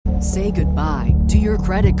Say goodbye to your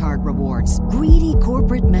credit card rewards. Greedy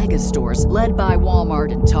corporate mega stores, led by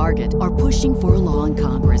Walmart and Target, are pushing for a law in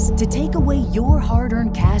Congress to take away your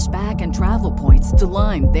hard-earned cash back and travel points to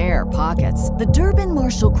line their pockets. The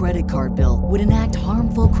Durbin-Marshall credit card bill would enact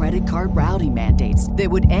harmful credit card routing mandates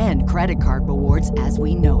that would end credit card rewards as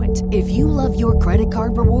we know it. If you love your credit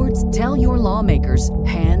card rewards, tell your lawmakers,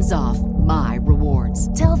 hands off my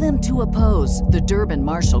rewards. Tell them to oppose the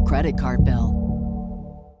Durbin-Marshall credit card bill.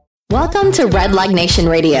 Welcome to Red Leg Nation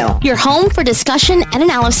Radio, your home for discussion and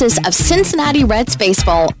analysis of Cincinnati Reds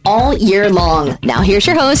baseball all year long. Now here's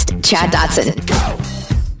your host, Chad Dotson.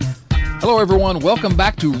 Hello everyone, welcome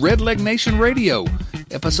back to Red Leg Nation Radio,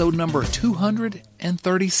 episode number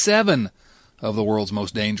 237 of the world's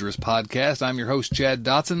most dangerous podcast. I'm your host, Chad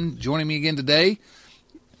Dotson. Joining me again today,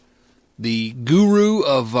 the guru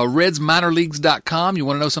of RedsMinorLeagues.com. You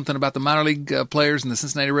want to know something about the minor league players in the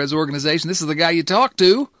Cincinnati Reds organization? This is the guy you talk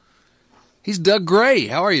to. He's Doug Gray.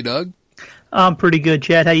 How are you, Doug? I'm pretty good,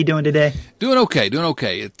 Chad. How you doing today? Doing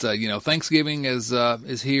okay. It's Thanksgiving is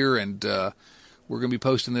here, and we're going to be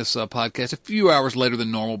posting this podcast a few hours later than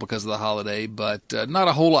normal because of the holiday, but not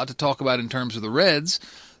a whole lot to talk about in terms of the Reds.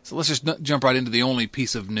 So let's just jump right into the only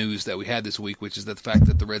piece of news that we had this week, which is the fact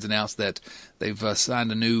that the Reds announced that they've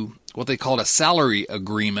signed a new, what they called a salary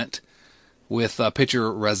agreement with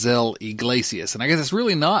pitcher Raisel Iglesias. And I guess it's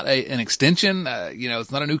really not an extension.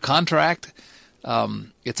 It's not a new contract.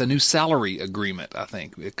 It's a new salary agreement, I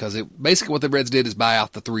think, because basically what the Reds did is buy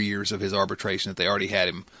out the 3 years of his arbitration that they already had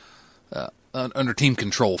him under team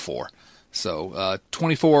control for. So a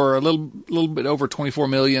little bit over $24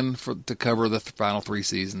 million to cover the final 3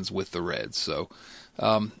 seasons with the Reds. So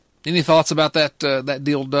any thoughts about that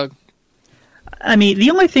deal, Doug? I mean,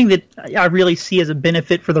 the only thing that I really see as a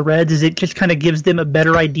benefit for the Reds is it just kind of gives them a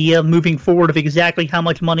better idea moving forward of exactly how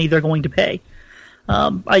much money they're going to pay.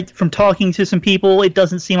 From talking to some people, it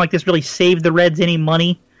doesn't seem like this really saved the Reds any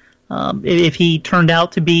money. If he turned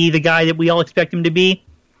out to be the guy that we all expect him to be,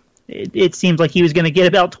 it seems like he was going to get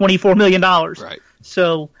about $24 million. Right.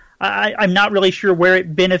 So I'm not really sure where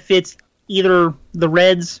it benefits either the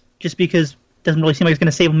Reds, just because doesn't really seem like it's going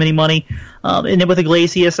to save him any money. And then with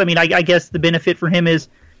Iglesias, I mean, I guess the benefit for him is,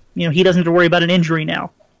 he doesn't have to worry about an injury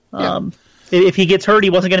now. If he gets hurt,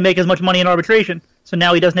 he wasn't going to make as much money in arbitration, so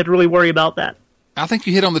now he doesn't have to really worry about that. I think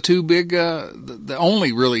you hit on the two big, the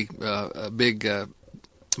only really big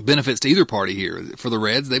benefits to either party here. For the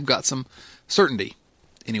Reds, they've got some certainty,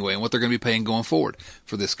 anyway, in what they're going to be paying going forward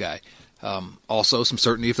for this guy. Also, some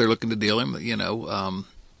certainty if they're looking to deal him,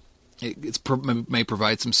 it may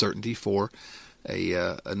provide some certainty for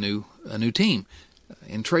a new team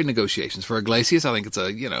in trade negotiations. For Iglesias, I think it's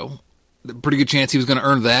a pretty good chance he was going to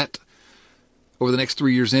earn that over the next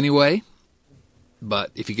 3 years anyway. But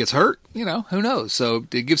if he gets hurt, who knows? So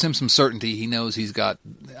it gives him some certainty. He knows here's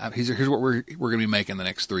what we're going to be making the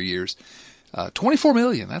next 3 years. $24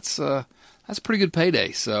 million. That's a pretty good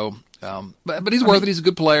payday. So, but he's worth it. He's a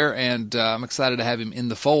good player, and I'm excited to have him in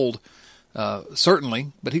the fold.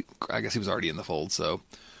 Certainly, but I guess he was already in the fold. So,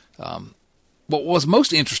 what was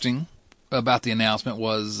most interesting about the announcement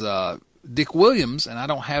was Dick Williams, and I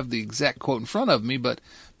don't have the exact quote in front of me, but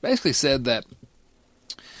basically said that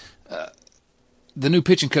the new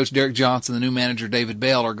pitching coach Derek Johnson, the new manager David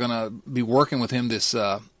Bell, are going to be working with him this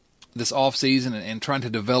off season and trying to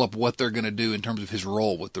develop what they're going to do in terms of his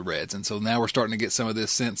role with the Reds. And so now we're starting to get some of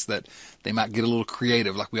this sense that they might get a little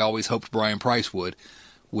creative, like we always hoped Brian Price would,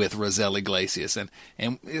 with Raisel Iglesias.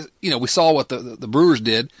 And we saw what the Brewers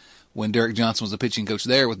did when Derek Johnson was the pitching coach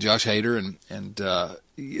there with Josh Hader.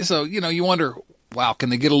 So you wonder, wow, can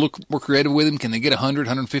they get a little more creative with him? Can they get 100,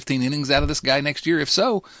 115 innings out of this guy next year? If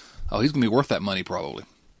so, he's going to be worth that money probably.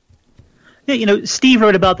 Yeah, Steve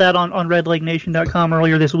wrote about that on RedLegNation.com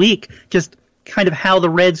earlier this week, just kind of how the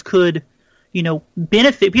Reds could,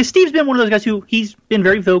 benefit. Because Steve's been one of those guys who he's been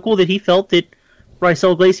very vocal that he felt that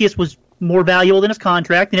Raisel Iglesias was more valuable than his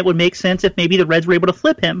contract, and it would make sense if maybe the Reds were able to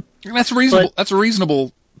flip him. And that's reasonable. That's a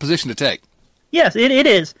reasonable position to take. Yes, it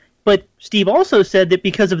is. But Steve also said that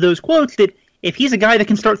because of those quotes, that if he's a guy that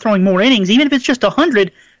can start throwing more innings, even if it's just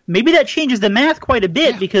 100, maybe that changes the math quite a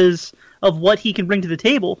bit because of what he can bring to the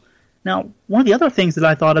table. Now, one of the other things that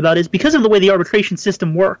I thought about is because of the way the arbitration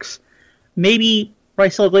system works, maybe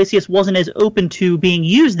Raisel Iglesias wasn't as open to being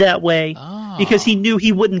used that way because he knew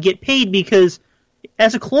he wouldn't get paid, because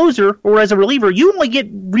as a closer or as a reliever, you only get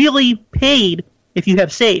really paid if you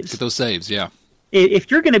have saves. Get those saves, yeah. If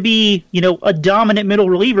you're going to be, a dominant middle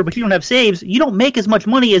reliever, but you don't have saves, you don't make as much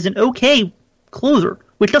money as an okay closer,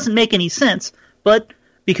 which doesn't make any sense. But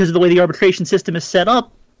because of the way the arbitration system is set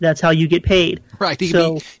up, That's how you get paid. Right. He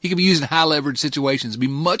could be used in high leverage situations, be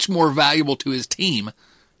much more valuable to his team,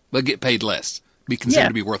 but get paid less, be considered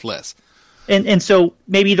to be worth less. And so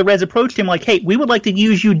maybe the Reds approached him like, hey, we would like to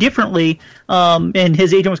use you differently. And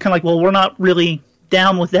his agent was kind of like, well, we're not really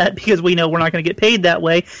down with that because we know we're not going to get paid that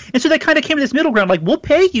way. And so they kind of came to this middle ground, like, we'll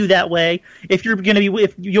pay you that way if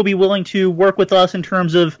you'll be willing to work with us in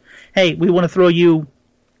terms of, hey, we want to throw you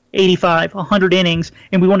 85, 100 innings,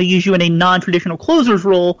 and we want to use you in a non-traditional closer's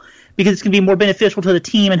role because it's going to be more beneficial to the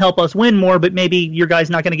team and help us win more, but maybe your guy's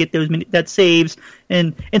not going to get that saves.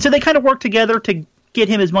 And so they kind of work together to get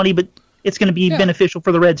him his money, but it's going to be beneficial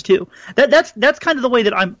for the Reds too. That's kind of the way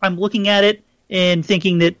that I'm looking at it and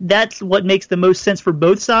thinking that that's what makes the most sense for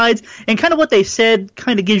both sides. And kind of what they said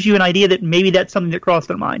kind of gives you an idea that maybe that's something that crossed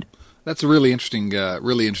their mind. That's a really interesting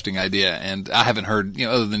idea. And I haven't heard,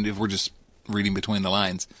 other than if we're just reading between the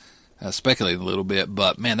lines, speculating a little bit.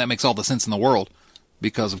 But man, that makes all the sense in the world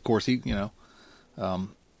because, of course, the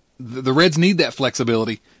Reds need that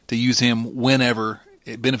flexibility to use him whenever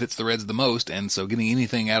it benefits the Reds the most, and so getting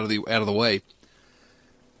anything out of the way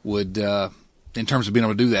would, in terms of being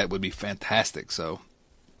able to do that, would be fantastic. So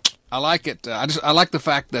I like it. I like the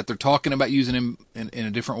fact that they're talking about using him in a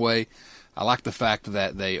different way. I like the fact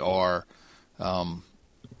that they are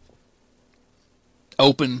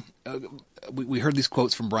open. We heard these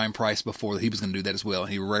quotes from Brian Price before that he was going to do that as well,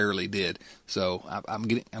 and he rarely did. So I'm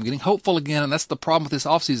getting hopeful again, and that's the problem with this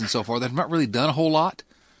offseason so far. They've not really done a whole lot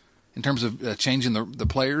in terms of changing the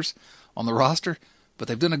players on the roster, but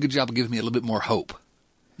they've done a good job of giving me a little bit more hope.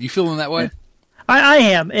 You feeling that way? I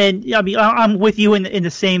am, and I mean I'm with you in the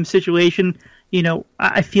same situation.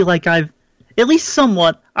 I feel like I've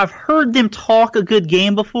heard them talk a good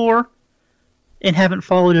game before, and haven't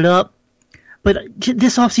followed it up. But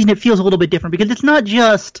this offseason it feels a little bit different because it's not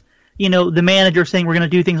just the manager saying we're going to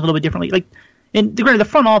do things a little bit differently. Like, and the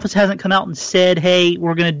front office hasn't come out and said, hey,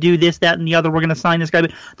 we're going to do this, that, and the other. We're going to sign this guy.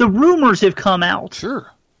 But the rumors have come out. Sure.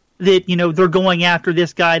 That, they're going after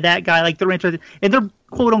this guy, that guy. Like, they're interested. And they're,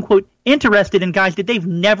 quote, unquote, interested in guys that they've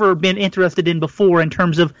never been interested in before in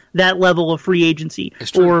terms of that level of free agency.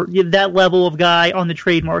 Or that level of guy on the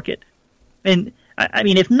trade market. And, I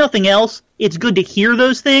mean, if nothing else, it's good to hear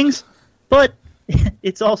those things. But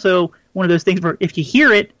it's also one of those things where if you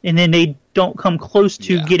hear it and then they don't come close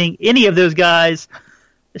to getting any of those guys,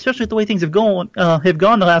 especially with the way things have gone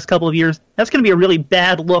the last couple of years, that's going to be a really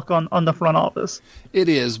bad look on the front office. It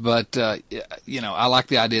is, but I like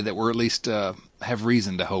the idea that we're at least have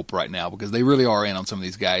reason to hope right now because they really are in on some of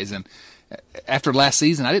these guys. And after last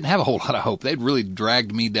season, I didn't have a whole lot of hope. They'd really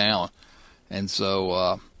dragged me down, and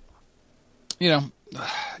so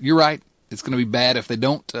you're right. It's going to be bad if they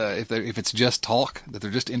don't. If it's just talk, that they're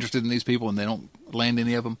just interested in these people and they don't land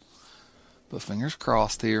any of them. But fingers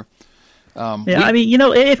crossed here.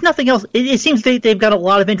 If nothing else, it seems they've got a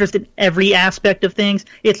lot of interest in every aspect of things.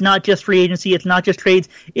 It's not just free agency. It's not just trades.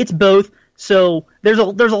 It's both. So there's a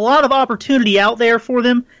lot of opportunity out there for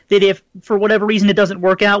them that if for whatever reason it doesn't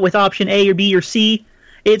work out with option A or B or C,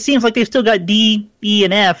 it seems like they've still got D, E,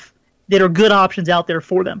 and F that are good options out there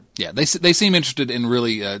for them. Yeah, they seem interested in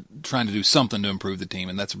really trying to do something to improve the team,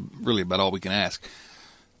 and that's really about all we can ask.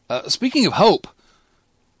 Speaking of hope,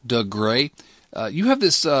 Doug Gray, you have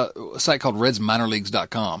this site called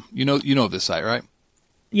RedsMinorLeagues.com. You know of this site, right?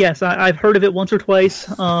 Yes, I've heard of it once or twice.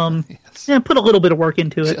 Yes. Yeah, put a little bit of work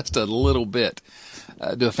into it. Just a little bit.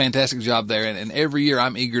 Do a fantastic job there, and every year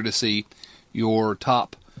I'm eager to see your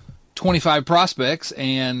top 25 prospects,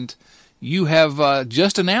 and you have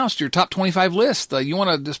just announced your top 25 list. You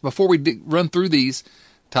want to just, before we run through these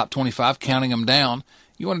top 25, counting them down,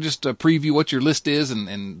 you want to just preview what your list is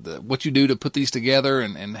and what you do to put these together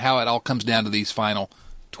and how it all comes down to these final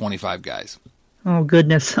 25 guys. Oh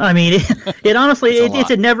goodness! I mean, it honestly it's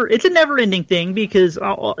a never-ending thing because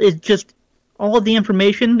it's just all of the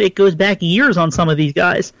information. It goes back years on some of these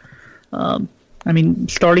guys. I mean,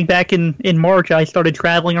 starting back in March, I started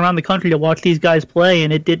traveling around the country to watch these guys play,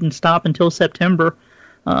 and it didn't stop until September.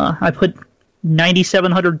 I put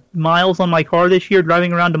 9,700 miles on my car this year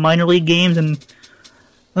driving around to minor league games, and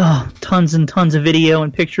tons and tons of video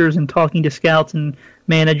and pictures and talking to scouts and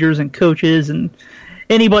managers and coaches and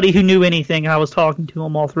anybody who knew anything. I was talking to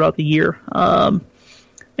them all throughout the year. And,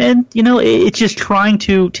 it's just trying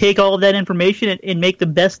to take all of that information and make the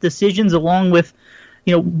best decisions along with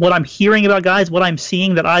what I'm hearing about guys, what I'm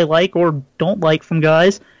seeing that I like or don't like from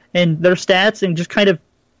guys, and their stats, and just kind of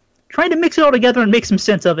trying to mix it all together and make some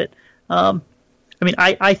sense of it.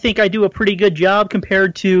 I think I do a pretty good job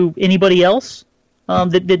compared to anybody else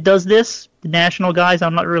that does this. The national guys,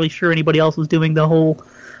 I'm not really sure anybody else is doing the whole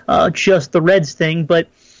just the Reds thing, but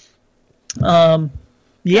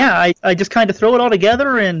yeah, I just kind of throw it all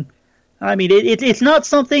together, and I mean, it's not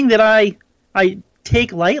something that I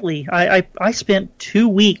take lightly. I spent 2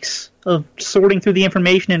 weeks of sorting through the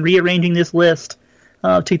information and rearranging this list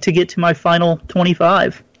to get to my final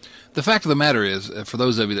 25. The fact of the matter is, for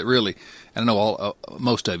those of you that really, and I know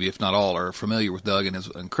most of you, if not all, are familiar with Doug and his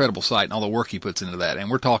incredible site and all the work he puts into that, and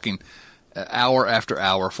we're talking hour after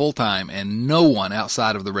hour, full time, and no one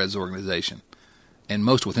outside of the Reds organization, and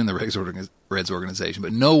most within the Reds organization,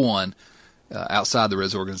 but no one outside the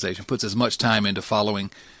Reds organization puts as much time into following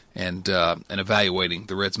and evaluating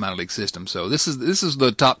the Reds minor league system. So this is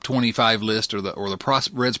the top 25 list or the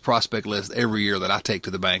Reds prospect list every year that I take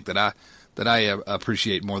to the bank that I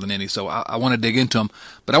appreciate more than any. So I want to dig into them,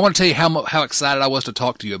 but I want to tell you how excited I was to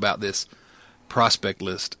talk to you about this prospect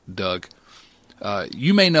list, Doug.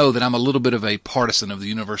 You may know that I'm a little bit of a partisan of the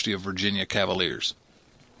University of Virginia Cavaliers.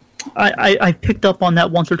 I picked up on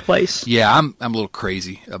that once or twice. Yeah, I'm a little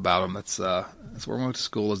crazy about them. That's where I went to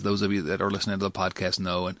school, as those of you that are listening to the podcast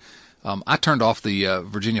know. And I turned off the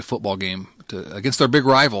Virginia football game against their big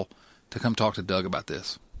rival to come talk to Doug about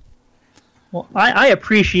this. Well, I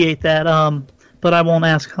appreciate that, but I won't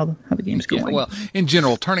ask how the game's going. Yeah, well, in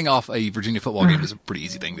general, turning off a Virginia football game is a pretty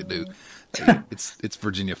easy thing to do. It's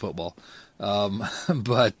Virginia football.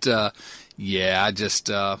 Yeah,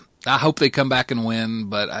 I hope they come back and win,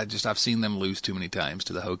 but I've seen them lose too many times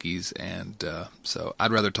to the Hokies, and so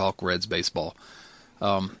I'd rather talk Reds baseball.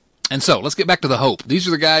 And so let's get back to the hope. These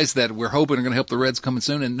are the guys that we're hoping are going to help the Reds coming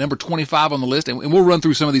soon. And number 25 on the list, and we'll run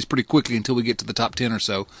through some of these pretty quickly until we get to the top 10 or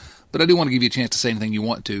so. But I do want to give you a chance to say anything you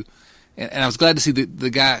want to. And I was glad to see the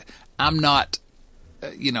guy. I'm not,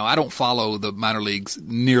 I don't follow the minor leagues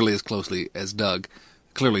nearly as closely as Doug.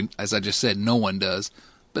 Clearly, as I just said, no one does.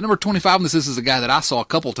 But number 25 on this is a guy that I saw a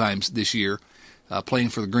couple times this year playing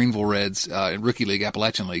for the Greenville Reds in Rookie League,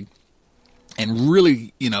 Appalachian League. And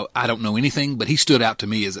really, I don't know anything, but he stood out to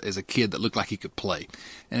me as a kid that looked like he could play.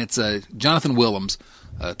 And it's Jonathan Willems,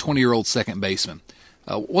 a 20-year-old second baseman.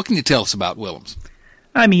 What can you tell us about Willems?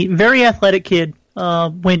 I mean, very athletic kid.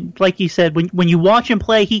 Like you said, when you watch him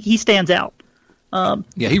play, he stands out.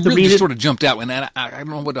 Yeah, he really just sort of jumped out. And I don't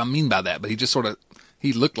know what I mean by that, but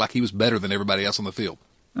he looked like he was better than everybody else on the field.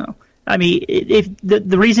 Oh. I mean, if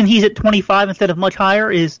the reason he's at 25 instead of much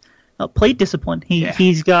higher is plate discipline.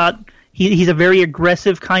 He's a very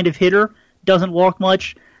aggressive kind of hitter, doesn't walk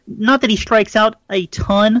much. Not that he strikes out a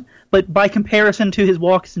ton, but by comparison to his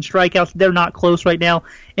walks and strikeouts, they're not close right now,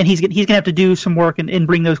 and he's going to have to do some work and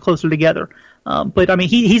bring those closer together. But, I mean,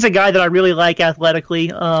 he's a guy that I really like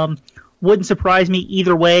athletically. Wouldn't surprise me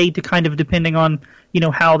either way, to kind of depending on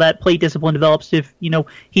how that plate discipline develops. If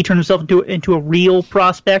he turns himself into a real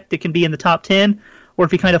prospect that can be in the top 10, or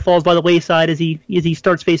if he kind of falls by the wayside as he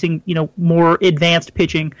starts facing more advanced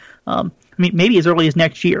pitching. I mean, maybe as early as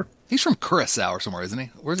next year. He's from Curacao or somewhere, isn't he?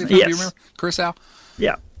 Where's he from? Yes. Do you remember? Curacao?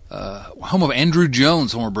 Yeah. Home of Andrew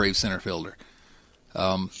Jones, former Braves center fielder.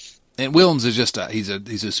 And Willems is just he's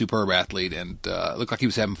a superb athlete, and looked like he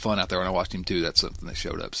was having fun out there when I watched him too. That's something that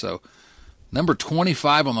showed up. So number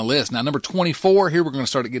 25 on the list. Now number 24, here we're going to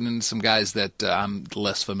start getting into some guys that I'm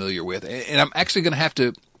less familiar with, and I'm actually going to have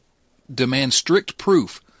to demand strict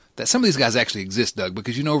proof that some of these guys actually exist, Doug,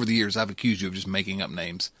 because over the years I've accused you of just making up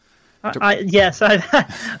names. Yes, I've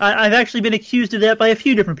actually been accused of that by a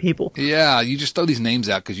few different people. Yeah, you just throw these names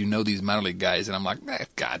out because these minor league guys, and I'm like, that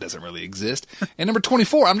guy doesn't really exist. And number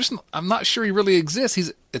 24, I'm not sure he really exists. He's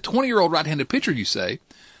a 20-year-old right-handed pitcher, you say,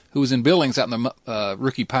 who was in Billings out in the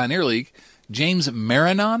Rookie Pioneer League. James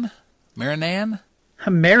Marinan. Yeah,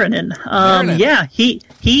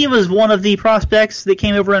 he was one of the prospects that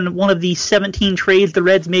came over in one of the 17 trades the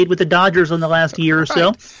Reds made with the Dodgers in the last year or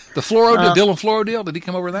so. The Dylan Floro deal, did he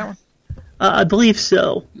come over in that one? I believe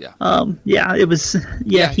so. Yeah. It was.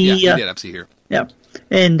 Yeah, he did. I see here. Yeah,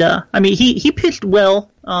 and I mean he pitched well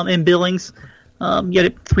in Billings. He had a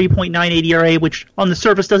 3.98 ERA, which on the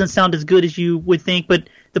surface doesn't sound as good as you would think, but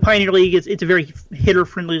the Pioneer League it's a very hitter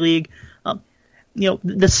friendly league.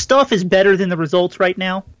 The stuff is better than the results right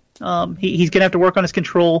now. He's going to have to work on his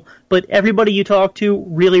control, but everybody you talk to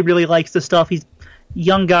really, really likes the stuff. He's a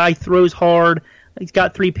young guy, throws hard. He's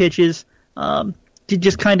got 3 pitches.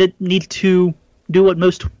 Just kind of needs to do what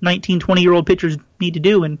most 19, 20-year-old pitchers need to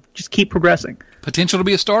do and just keep progressing. Potential to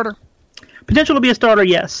be a starter? Potential to be a starter,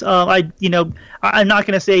 yes. I'm not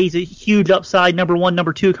going to say he's a huge upside number 1,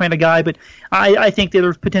 number 2 kind of guy, but I think that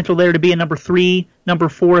there's potential there to be a number 3, number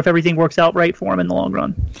 4 if everything works out right for him in the long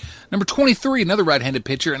run. Number 23, another right-handed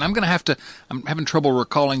pitcher, and I'm having trouble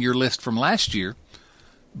recalling your list from last year,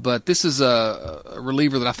 but this is a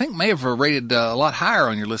reliever that I think may have rated a lot higher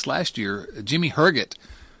on your list last year, Jimmy Herget,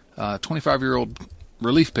 25-year-old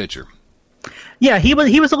relief pitcher. Yeah, he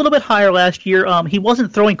was a little bit higher last year. He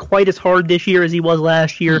wasn't throwing quite as hard this year as he was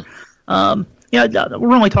last year. We're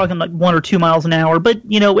only talking like 1 or 2 miles an hour, but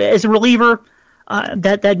as a reliever,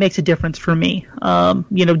 that makes a difference for me.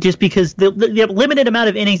 Just because the limited amount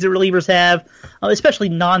of innings that relievers have, especially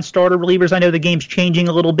non-starter relievers. I know the game's changing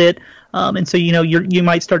a little bit, and so you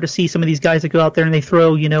might start to see some of these guys that go out there and they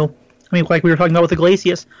throw. Like we were talking about with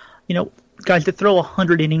Iglesias, guys that throw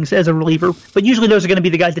 100 innings as a reliever, but usually those are going to be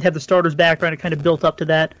the guys that have the starter's background and kind of built up to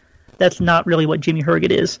that. That's not really what Jimmy Herget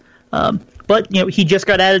is. But he just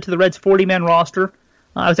got added to the Reds' 40-man roster.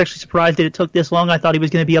 I was actually surprised that it took this long. I thought he was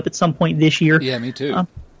going to be up at some point this year. Yeah, me too.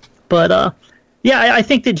 I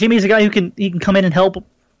think that Jimmy's a guy who can come in and help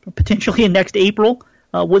potentially in next April.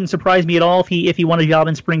 Wouldn't surprise me at all if he won a job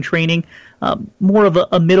in spring training. More of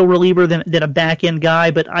a middle reliever than a back end guy,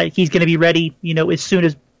 but he's going to be ready as soon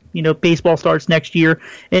as baseball starts next year,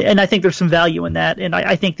 and I think there's some value in that, and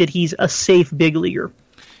I think that he's a safe big leaguer.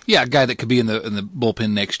 Yeah, a guy that could be in the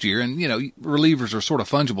bullpen next year, and relievers are sort of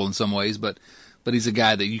fungible in some ways, but he's a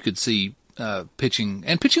guy that you could see pitching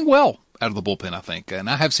well out of the bullpen, I think, and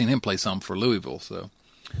I have seen him play some for Louisville. So,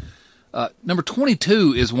 number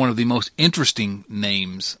 22 is one of the most interesting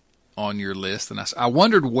names on your list, and I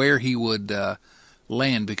wondered where he would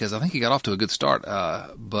land because I think he got off to a good start,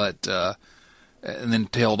 and then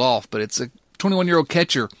tailed off. But it's a 21-year-old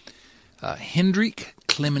catcher, Hendrik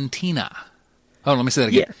Clementina. Oh, let me say that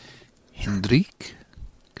again. Yeah. Hendrik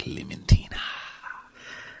Clementina.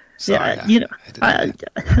 Sorry, you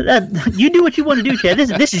do what you want to do, Chad.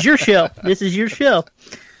 This is your show. This is your show.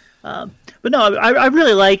 But no, I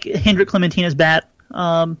really like Hendrik Clementina's bat.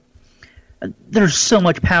 There's so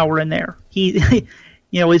much power in there. He,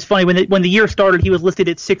 it's funny when the year started, he was listed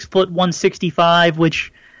at 6 foot 165,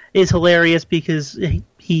 which is hilarious because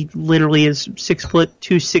he literally is 6 foot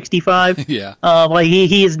 265. Yeah.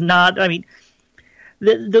 He is not. I mean,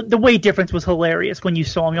 the weight difference was hilarious when you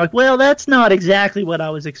saw him. You're like, well, that's not exactly what I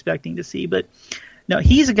was expecting to see. But no,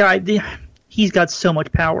 he's a guy. He's got so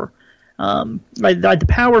much power. The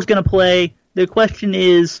power's going to play. The question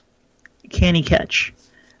is, can he catch?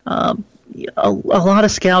 A lot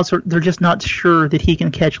of scouts they're just not sure that he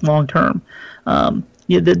can catch long term.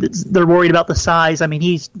 They're worried about the size. I mean,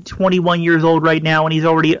 he's 21 years old right now, and he's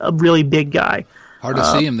already a really big guy. Hard to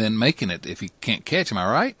see him then making it if he can't catch. Am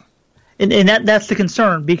I right? And that's the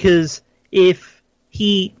concern, because if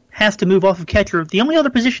he has to move off of catcher, the only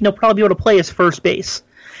other position he'll probably be able to play is first base.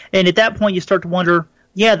 And at that point, you start to wonder,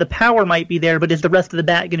 the power might be there, but is the rest of the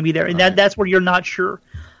bat going to be there? And that's where you're not sure.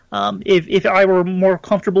 If I were more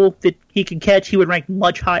comfortable that he could catch, he would rank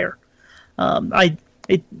much higher.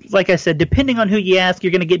 Like I said, depending on who you ask,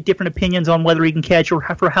 you're going to get different opinions on whether he can catch or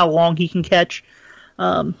for how long he can catch.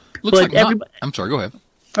 I'm sorry, go ahead.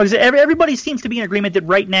 Everybody seems to be in agreement that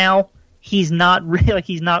right now he's not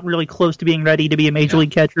really close to being ready to be a major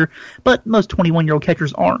league catcher. But most 21-year-old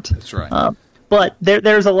catchers aren't. That's right. But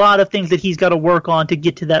there's a lot of things that he's got to work on to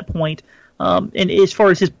get to that point. And as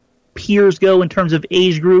far as his peers go in terms of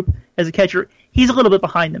age group as a catcher, he's a little bit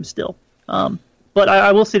behind them still. But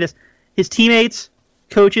I will say this: his teammates,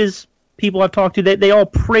 coaches, people I've talked to, they all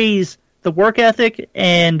praise the work ethic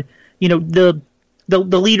and the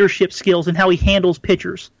leadership skills and how he handles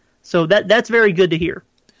pitchers. So that's very good to hear.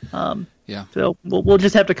 So we'll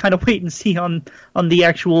just have to kind of wait and see on the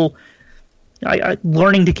actual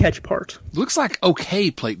learning to catch part. Looks like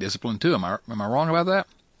okay plate discipline too. Am I wrong about that?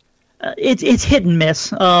 It's hit and miss.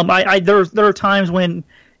 There are times when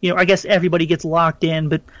I guess everybody gets locked in,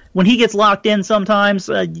 but when he gets locked in, sometimes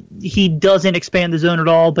he doesn't expand the zone at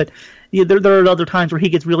all. But there are other times where he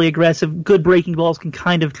gets really aggressive. Good breaking balls can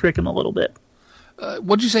kind of trick him a little bit.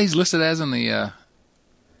 What did you say he's listed as in the?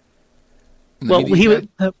 Well,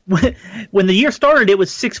 when the year started, it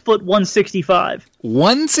was 6 foot 165.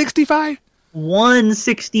 165.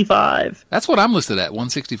 165. That's what I'm listed at.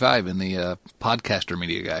 165 in the podcaster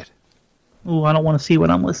media guide. Ooh, I don't want to see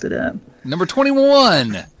what I'm listed at. Number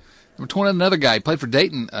 21. Number 20, another guy. He played for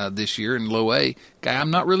Dayton this year in low A. Guy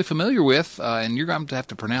I'm not really familiar with, and you're going to have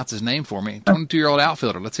to pronounce his name for me. 22-year-old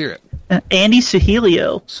outfielder. Let's hear it. Andy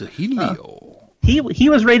Sahilio. He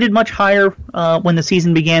was rated much higher when the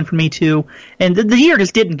season began for me, too. And the year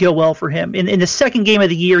just didn't go well for him. In the second game of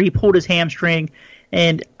the year, he pulled his hamstring,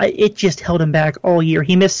 and it just held him back all year.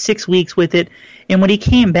 He missed 6 weeks with it, and when he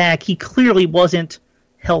came back, he clearly wasn't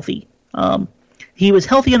healthy. He was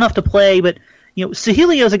healthy enough to play, but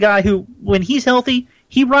Sahilio's a guy who, when he's healthy,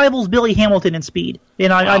 he rivals Billy Hamilton in speed.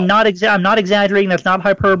 And I'm not exaggerating. That's not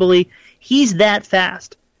hyperbole. He's that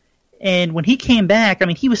fast. And when he came back, I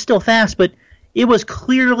mean, he was still fast, but it was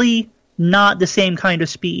clearly not the same kind of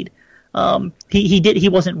speed. He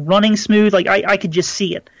wasn't running smooth. Like I could just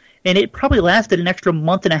see it. And it probably lasted an extra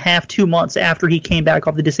month and a half, 2 months after he came back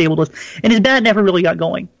off the disabled list. And his bat never really got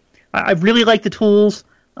going. I really like the tools.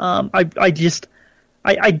 I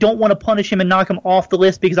don't want to punish him and knock him off the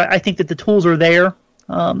list because I think that the tools are there.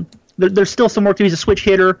 There's still some work to do. He's a switch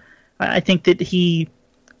hitter. I think that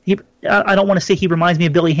I don't want to say he reminds me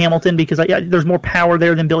of Billy Hamilton because there's more power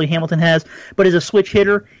there than Billy Hamilton has. But as a switch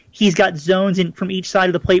hitter, he's got zones from each side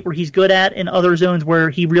of the plate where he's good at and other zones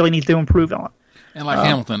where he really needs to improve on. And like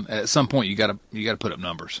Hamilton, at some point you got to put up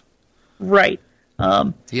numbers. Right. He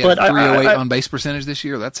had 308 on base percentage this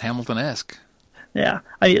year. That's Hamilton-esque. Yeah.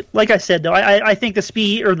 Like I said, though, I think the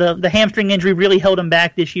speed or the hamstring injury really held him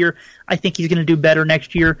back this year. I think he's going to do better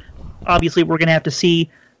next year. Obviously, we're going to have to see.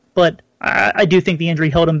 But I do think the injury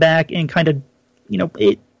held him back and kind of,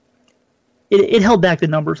 it held back the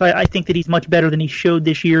numbers. I think that he's much better than he showed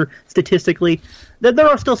this year statistically. There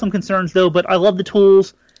are still some concerns, though, but I love the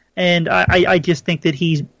tools. And I just think that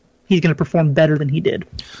he's going to perform better than he did.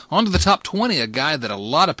 On to the top 20, a guy that a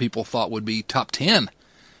lot of people thought would be top 10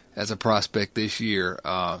 as a prospect this year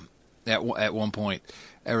at one point.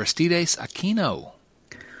 Aristides Aquino,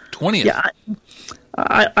 20th. Yeah,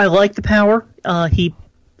 I like the power.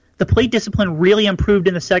 The plate discipline really improved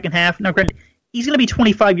in the second half. Now, granted, he's going to be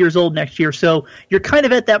 25 years old next year, so you're kind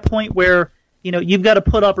of at that point where you've got to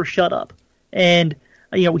put up or shut up. And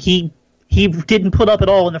he didn't put up at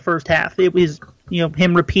all in the first half. It was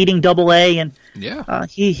him repeating Double-A, and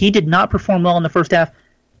he did not perform well in the first half.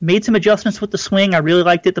 Made some adjustments with the swing. I really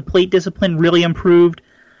liked it. The plate discipline really improved.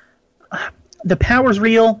 The power's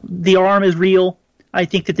real. The arm is real. I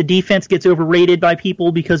think that the defense gets overrated by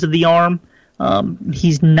people because of the arm.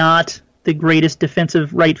 He's not the greatest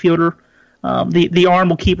defensive right fielder. The arm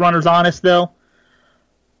will keep runners honest, though.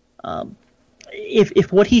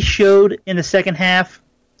 If what he showed in the second half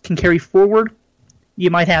can carry forward, you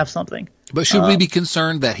might have something. But should we be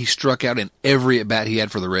concerned that he struck out in every at-bat he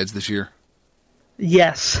had for the Reds this year?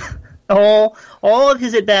 Yes. All of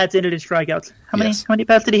his at-bats ended in strikeouts. How many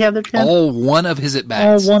at-bats did he have there, Tim? All one of his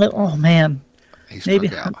at-bats. Oh, man. He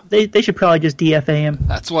struck out. They should probably just DFA him.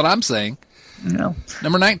 That's what I'm saying. No.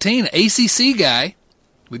 Number 19, ACC guy.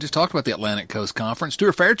 We just talked about the Atlantic Coast Conference.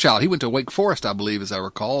 Stuart Fairchild, he went to Wake Forest, I believe, as I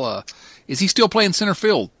recall. Is he still playing center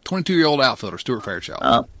field? 22-year-old outfielder, Stuart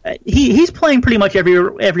Fairchild. He's playing pretty much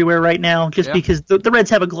everywhere right now just because the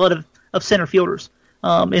Reds have a glut of center fielders,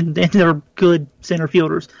 and they're good center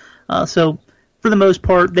fielders. So for the most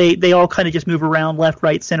part, they all kind of just move around left,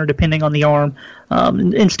 right, center, depending on the arm.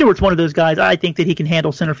 And Stewart's one of those guys. I think that he can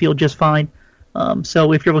handle center field just fine.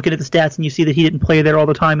 So if you're looking at the stats and you see that he didn't play there all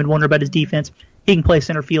the time and wonder about his defense, he can play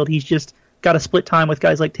center field. He's just got to split time with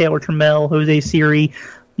guys like Taylor Trammell, Jose Siri,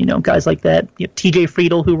 guys like that. TJ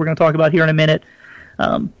Friedel, who we're going to talk about here in a minute.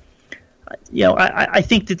 I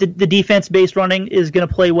think that the defense-based running is going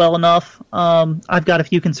to play well enough. I've got a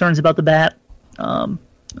few concerns about the bat.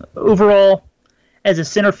 Overall, as a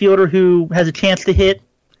center fielder who has a chance to hit,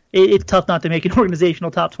 it's tough not to make an organizational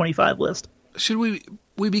top 25 list. Should we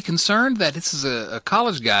be concerned that this is a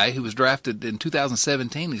college guy who was drafted in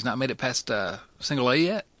 2017? He's not made it past single A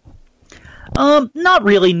yet? Not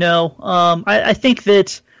really, no. I think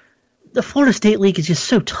that the Florida State League is just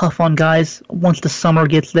so tough on guys once the summer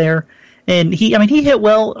gets there. And he hit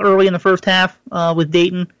well early in the first half with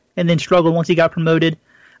Dayton and then struggled once he got promoted.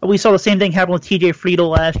 We saw the same thing happen with TJ Friedel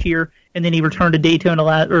last year, and then he returned to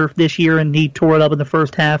Daytona this year, and he tore it up in the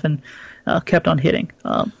first half and kept on hitting.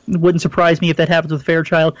 It wouldn't surprise me if that happens with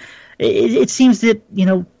Fairchild. It seems that,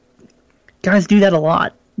 guys do that a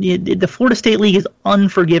lot. The Florida State League is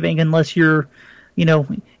unforgiving unless you're,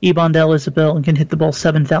 Ebondel Isabel and can hit the ball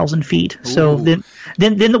 7,000 feet. Ooh. So then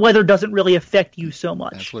the weather doesn't really affect you so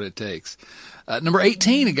much. That's what it takes. Number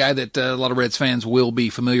 18, a guy that a lot of Reds fans will be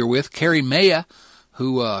familiar with, Kerry Maya,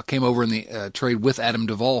 who came over in the trade with Adam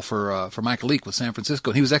Duvall for Michael Leake with San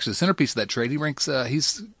Francisco. And he was actually the centerpiece of that trade.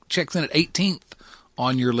 He's checks in at 18th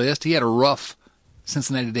on your list. He had a rough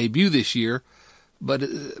Cincinnati debut this year, but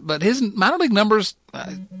his minor league numbers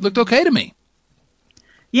looked okay to me.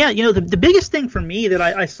 Yeah, the biggest thing for me that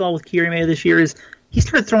I saw with Kerry Maya this year is he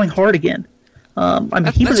started throwing hard again.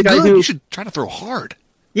 He was a guy who you should try to throw hard.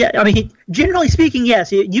 Yeah, generally speaking,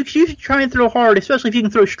 yes. You should try and throw hard, especially if you can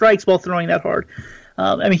throw strikes while throwing that hard.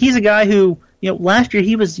 He's a guy who, last year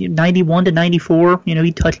he was 91 to 94.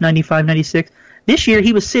 He touched 95, 96. This year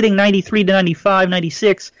he was sitting 93 to 95,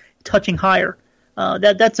 96, touching higher.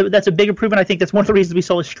 That's a big improvement. I think that's one of the reasons we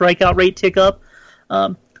saw his strikeout rate tick up.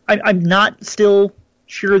 I'm not still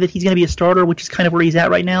sure that he's going to be a starter, which is kind of where he's at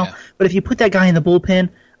right now. Yeah. But if you put that guy in the bullpen,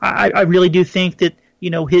 I really do think that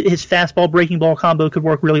his fastball breaking ball combo could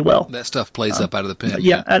work really well. That stuff plays up out of the pen.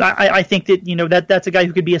 Yeah, and I think that that's a guy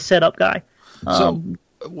who could be a setup guy.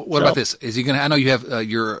 What about this? Is he going to? I know you have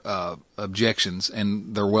your objections,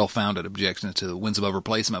 and they're well-founded objections to the wins above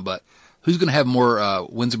replacement. But who's going to have more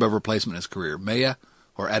wins above replacement in his career, Maya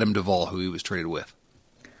or Adam Duvall, who he was traded with?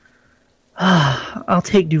 I'll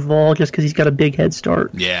take Duvall just because he's got a big head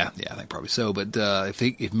start. Yeah, I think probably so. But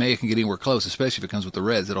if Maya can get anywhere close, especially if it comes with the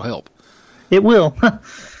Reds, it'll help. It will.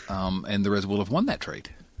 And the Reds will have won that trade.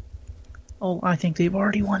 Oh, I think they've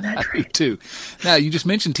already won that trade. I do too. Now, you just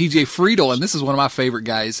mentioned TJ Friedl, and this is one of my favorite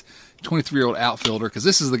guys, 23-year-old outfielder, because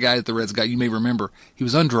this is the guy that the Reds got. You may remember. He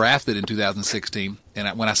was undrafted in 2016.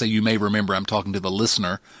 And when I say you may remember, I'm talking to the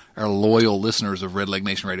listener, our loyal listeners of Red Leg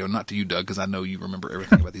Nation Radio, not to you, Doug, because I know you remember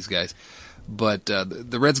everything about these guys. But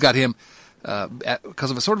the Reds got him because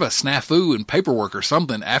of a sort of a snafu in paperwork or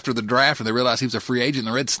something after the draft, and they realized he was a free agent,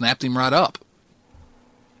 and the Reds snapped him right up.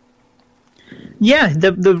 Yeah,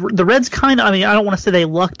 the Reds kind of, I don't want to say they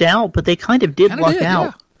lucked out, but they kind of did luck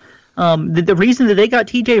out. Yeah. The reason that they got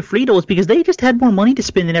TJ Friedl is because they just had more money to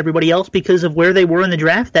spend than everybody else because of where they were in the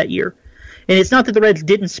draft that year. And it's not that the Reds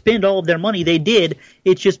didn't spend all of their money. They did.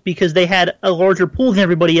 It's just because they had a larger pool than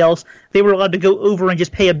everybody else, they were allowed to go over and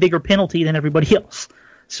just pay a bigger penalty than everybody else.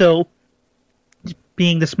 So,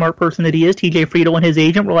 being the smart person that he is, TJ Friedl and his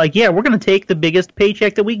agent were like, yeah, we're going to take the biggest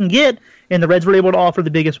paycheck that we can get, and the Reds were able to offer the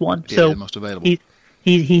biggest one. Yeah, so the most available.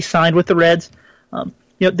 He signed with the Reds.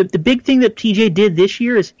 The big thing that TJ did this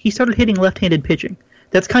year is he started hitting left-handed pitching.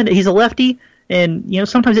 That's he's a lefty, and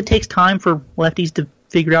sometimes it takes time for lefties to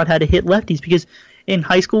figure out how to hit lefties because in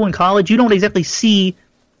high school and college you don't exactly see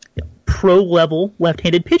pro-level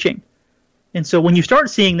left-handed pitching. And so when you start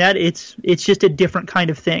seeing that, it's just a different kind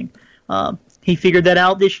of thing. He figured that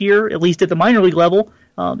out this year, at least at the minor league level,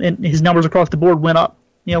 and his numbers across the board went up.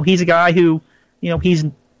 He's a guy who,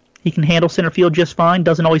 he can handle center field just fine,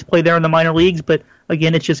 doesn't always play there in the minor leagues, but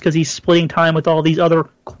again, it's just because he's splitting time with all these other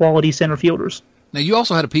quality center fielders. Now, you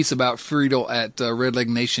also had a piece about Friedl at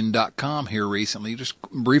redlegnation.com here recently. You just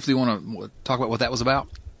briefly want to talk about what that was about?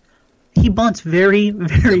 He bunts very,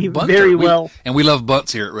 very, very well. And we love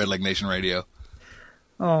bunts here at Red Leg Nation Radio.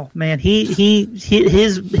 Oh, man.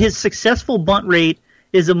 His successful bunt rate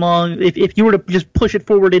is among, if you were to just push it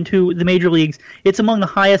forward into the major leagues, it's among the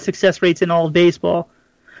highest success rates in all of baseball.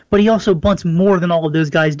 But he also bunts more than all of those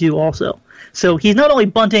guys do also. So he's not only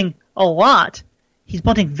bunting a lot, he's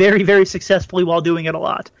bunting very, very successfully while doing it a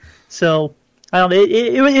lot. So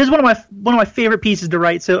it was one of my favorite pieces to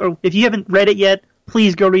write. So if you haven't read it yet,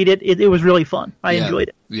 please go read it. It was really fun. I enjoyed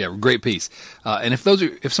it. Yeah, great piece. And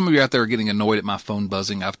if some of you out there are getting annoyed at my phone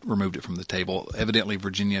buzzing, I've removed it from the table. Evidently,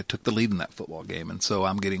 Virginia took the lead in that football game, and so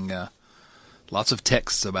I'm getting lots of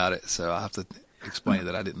texts about it. So I have to explain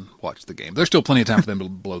that I didn't watch the game. There's still plenty of time for them to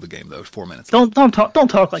blow the game, though. 4 minutes. Don't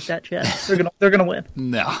talk like that, Chad. They're gonna win.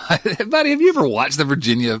 No, buddy, have you ever watched the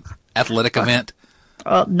Virginia athletic event?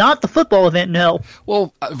 Not the football event, no.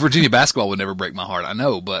 Well, Virginia basketball would never break my heart, I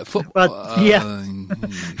know, but football. Yeah.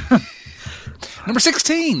 Number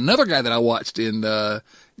 16, another guy that I watched in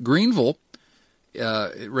Greenville,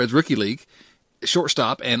 Reds Rookie League,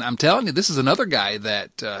 shortstop, and I'm telling you, this is another guy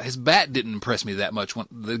that his bat didn't impress me that much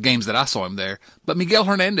the games that I saw him there. But Miguel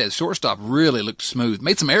Hernandez, shortstop, really looked smooth.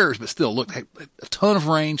 Made some errors, but still had a ton of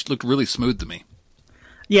range, looked really smooth to me.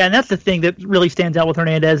 Yeah, and that's the thing that really stands out with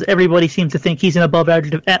Hernandez. Everybody seems to think he's an above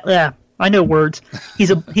average. I know words. He's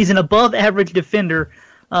an above average defender.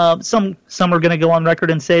 Some are going to go on record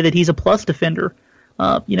and say that he's a plus defender.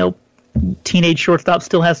 Teenage shortstop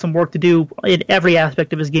still has some work to do in every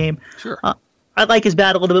aspect of his game. Sure. I like his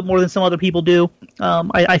bat a little bit more than some other people do.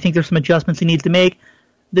 I think there's some adjustments he needs to make.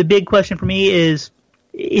 The big question for me is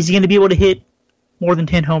he going to be able to hit more than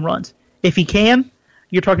 10 home runs? If he can,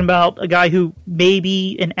 you're talking about a guy who may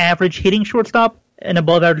be an average hitting shortstop and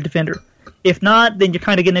above average defender. If not, then you're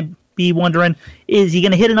kind of going to be wondering, is he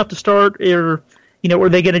going to hit enough to start, or are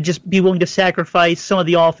they going to just be willing to sacrifice some of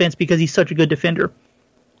the offense because he's such a good defender?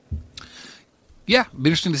 Yeah, it'd be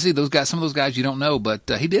interesting to see those guys. Some of those guys you don't know, but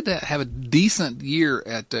he did have a decent year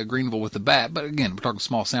at Greenville with the bat. But again, we're talking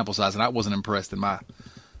small sample size, and I wasn't impressed in my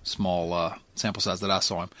small sample size that I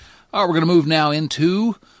saw him. All right, we're going to move now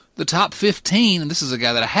into the top 15, and this is a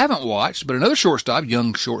guy that I haven't watched, but another shortstop,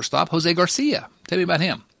 young shortstop, Jose Garcia. Tell me about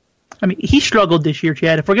him. He struggled this year,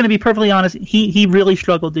 Chad. If we're going to be perfectly honest, he really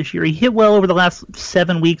struggled this year. He hit well over the last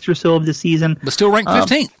 7 weeks or so of the season. But still ranked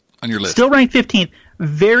 15th on your list. Still ranked 15th.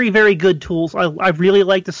 Very, very good tools. I really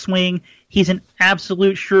like the swing. He's an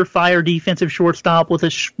absolute surefire defensive shortstop with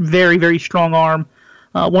a very, very strong arm.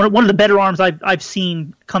 One of the better arms I've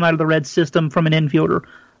seen come out of the Reds system from an infielder.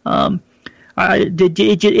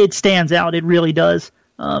 It stands out. It really does.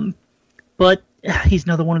 But he's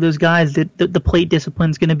another one of those guys that the plate discipline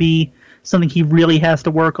is going to be something he really has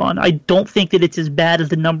to work on. I don't think that it's as bad as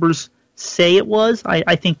the numbers say it was.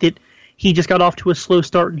 I think that he just got off to a slow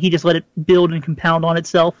start and he just let it build and compound on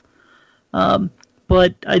itself.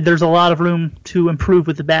 But there's a lot of room to improve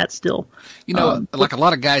with the bat still. Like a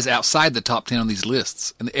lot of guys outside the top 10 on these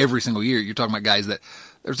lists, and every single year you're talking about guys that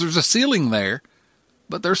there's a ceiling there,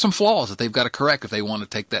 but there's some flaws that they've got to correct if they want to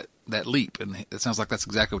take that leap. And it sounds like that's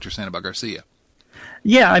exactly what you're saying about Garcia.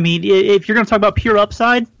 Yeah, I mean, if you're going to talk about pure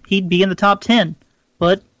upside, he'd be in the top 10.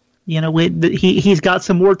 But, he's got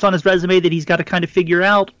some warts on his resume that he's got to kind of figure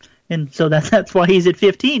out, and so that's why he's at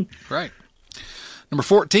 15. Right. Number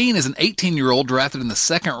 14 is an 18-year-old drafted in the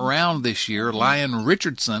second round this year, Lyon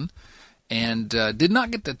Richardson, and did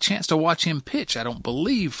not get the chance to watch him pitch, I don't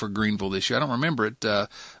believe, for Greenville this year. I don't remember it,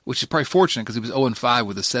 which is probably fortunate because he was 0-5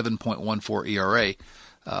 with a 7.14 ERA.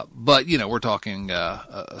 But, we're talking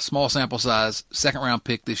a small sample size, second-round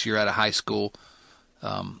pick this year out of high school.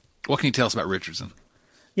 What can you tell us about Richardson?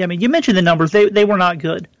 Yeah, I mean, you mentioned the numbers. They were not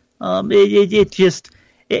good.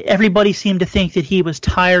 Everybody seemed to think that he was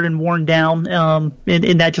tired and worn down, and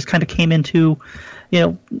that just kind of came into,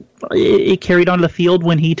 it carried onto the field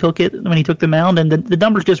when he took the mound, and the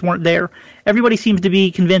numbers just weren't there. Everybody seems to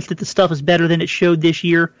be convinced that the stuff is better than it showed this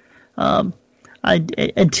year.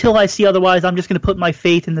 Until I see otherwise, I'm just going to put my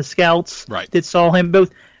faith in the scouts that saw him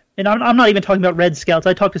both. And I'm not even talking about Red scouts.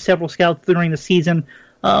 I talked to several scouts during the season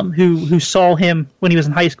who saw him when he was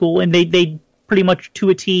in high school, and they pretty much to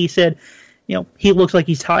a T said, he looks like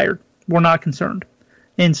he's tired. We're not concerned.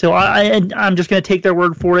 And so I'm just going to take their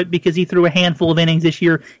word for it because he threw a handful of innings this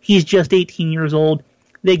year. He's just 18 years old.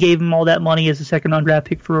 They gave him all that money as a second-round draft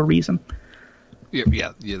pick for a reason.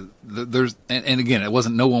 Yeah. There's and again, it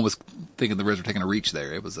wasn't. No one was thinking the Reds were taking a reach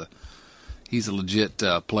there. He's a legit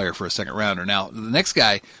player for a second rounder. Now the next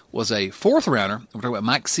guy was a fourth rounder. We're talking about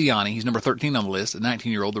Mike Ciani. He's number 13 on the list. A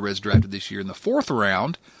 19-year-old the Reds drafted this year in the fourth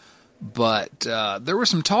round. But there was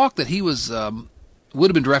some talk that he was would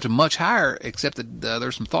have been drafted much higher, except that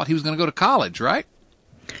there's some thought he was going to go to college, right?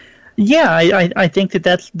 Yeah, I think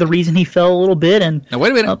that's the reason he fell a little bit. And now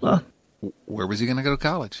wait a minute, where was he going to go to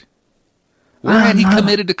college? Where had he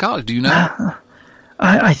committed to college? Do you know?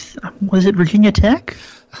 Was it Virginia Tech?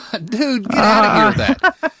 Dude, get out of here with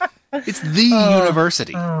that. It's the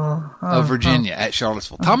University of Virginia at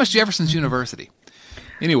Charlottesville. Thomas Jefferson's University.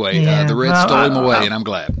 Anyway, the Reds stole him away, and I'm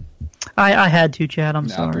glad. I had to, Chad. I'm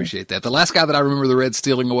sorry. I appreciate that. The last guy that I remember the Reds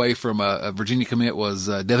stealing away from a Virginia commit was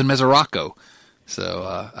Devin Mesoraco.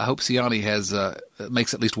 So I hope Ciani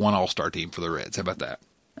makes at least one All-Star team for the Reds. How about that?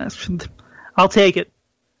 I'll take it.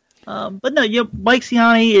 But no, Mike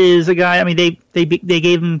Ciani is a guy. I mean, they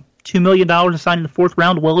gave him $2 million to sign in the fourth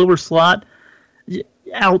round, well over slot.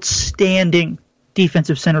 Outstanding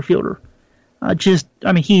defensive center fielder. He's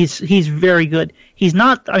very good. He's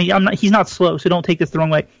not. He's not slow, so don't take this the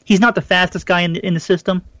wrong way. He's not the fastest guy in the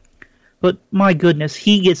system, but my goodness,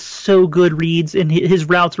 he gets so good reads, and his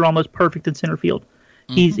routes are almost perfect in center field.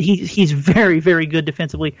 Mm-hmm. He's very, very good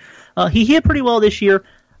defensively. He hit pretty well this year.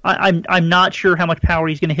 I'm not sure how much power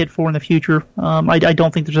he's going to hit for in the future. I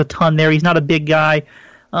don't think there's a ton there. He's not a big guy.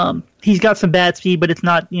 He's got some bat speed, but it's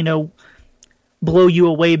not blow you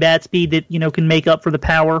away bat speed that can make up for the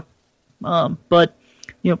power. But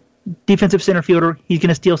defensive center fielder, he's going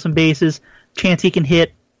to steal some bases. Chance he can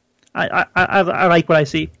hit. I like what I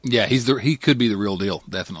see. Yeah, he could be the real deal,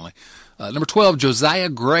 definitely. Number 12, Josiah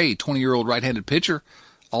Gray, 20-year-old right-handed pitcher,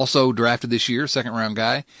 also drafted this year, second-round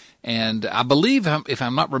guy. And I believe, if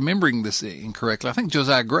I'm not remembering this incorrectly, I think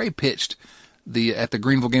Josiah Gray pitched at the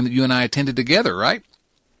Greenville game that you and I attended together, right?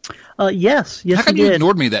 Yes, How come you you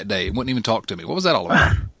ignored me that day and wouldn't even talk to me? What was that all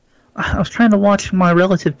about? I was trying to watch my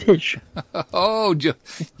relative pitch. Oh,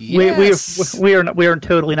 yes. We are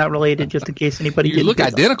totally not related. Just in case anybody. You look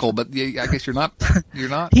identical, but I guess you're not. You're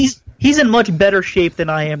not. He's in much better shape than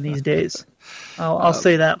I am these days. I'll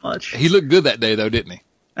say that much. He looked good that day, though, didn't he?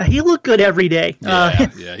 He looked good every day.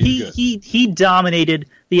 He dominated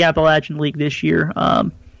the Appalachian League this year.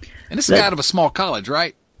 And this is out of a small college,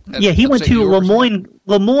 right? He went to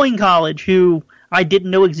Lemoyne College, who I didn't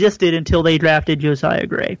know existed until they drafted Josiah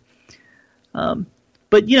Gray.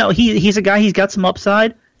 But he's a guy. He's got some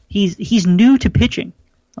upside. He's new to pitching.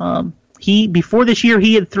 Before this year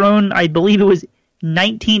he had thrown, I believe it was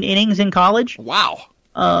 19 innings in college. Wow.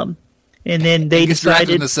 And then they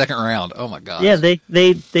decided in the second round. Oh my gosh. Yeah,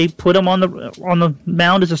 they put him on the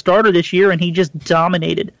mound as a starter this year, and he just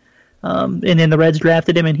dominated. And then the Reds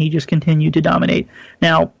drafted him, and he just continued to dominate.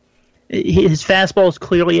 Now, his fastball is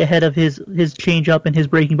clearly ahead of his changeup and his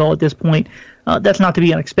breaking ball at this point. That's not to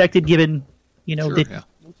be unexpected, given that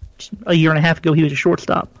a year and a half ago he was a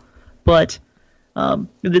shortstop. But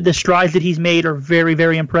the strides that he's made are very,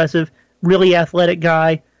 very impressive. Really athletic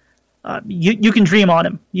guy. You can dream on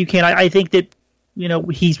him. You can. I think that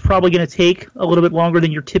he's probably going to take a little bit longer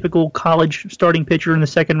than your typical college starting pitcher in the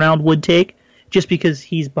second round would take, just because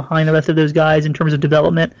he's behind the rest of those guys in terms of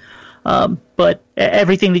development. But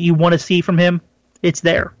everything that you want to see from him, it's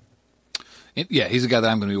there. Yeah, he's a guy that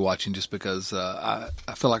I'm going to be watching just because I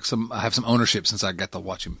feel like I have some ownership since I got to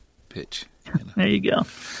watch him pitch. There you go.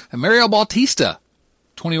 And Mario Bautista,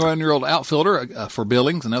 21-year-old outfielder for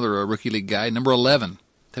Billings, another rookie league guy, number 11.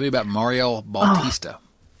 Tell me about Mario Bautista.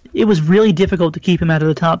 It was really difficult to keep him out of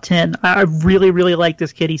the top 10. I really, really like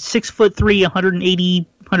this kid. He's 6'3",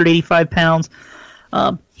 185 pounds.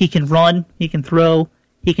 He can run. He can throw.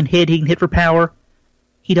 He can hit for power.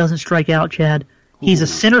 He doesn't strike out, Chad. He's a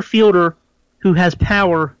center fielder who has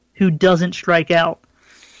power, who doesn't strike out.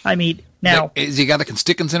 I mean, now... Is he a guy that can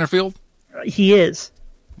stick in center field? He is.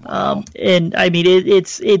 Wow. And, I mean,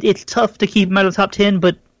 it's tough to keep him out of the top 10,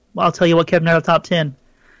 but I'll tell you what kept him out of the top 10.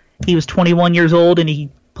 He was 21 years old, and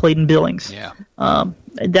he played in Billings. Yeah.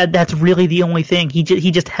 That's really the only thing. He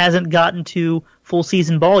just hasn't gotten to full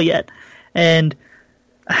season ball yet. And...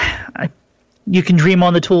 you can dream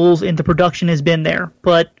on the tools, and the production has been there,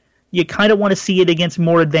 but you kind of want to see it against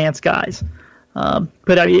more advanced guys.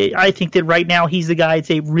 But I think that right now he's the guy I'd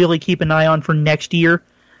say really keep an eye on for next year.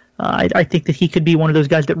 I think that he could be one of those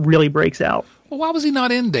guys that really breaks out. Well, why was he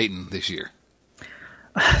not in Dayton this year?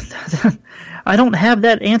 I don't have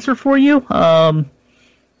that answer for you.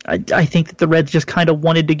 I think that the Reds just kind of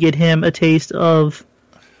wanted to get him a taste of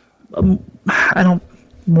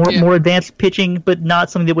more advanced pitching, but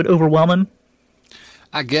not something that would overwhelm him.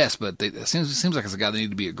 I guess, but it seems like it's a guy they need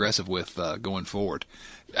to be aggressive with going forward.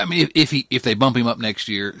 I mean, if they bump him up next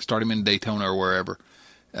year, start him in Daytona or wherever,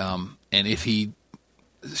 and if he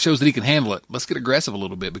shows that he can handle it, let's get aggressive a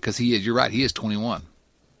little bit because he is. You're right, he is 21.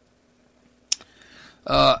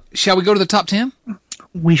 Shall we go to the top 10?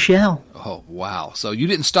 We shall. Oh wow! So you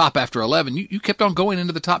didn't stop after 11. You kept on going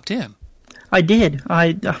into the top 10. I did.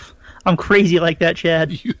 I'm crazy like that,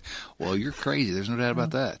 Chad. You're crazy. There's no doubt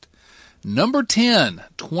about that. Number 10,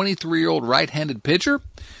 23-year-old right-handed pitcher.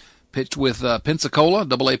 Pitched with Pensacola,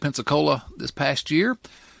 AA Pensacola this past year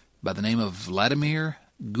by the name of Vladimir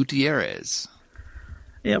Gutierrez.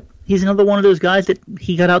 Yep. He's another one of those guys that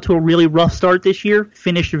he got out to a really rough start this year,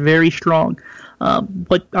 finished very strong.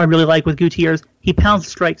 What I really like with Gutierrez, he pounds the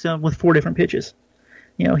strike zone with 4 different pitches.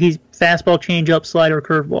 He's fastball, changeup, slider,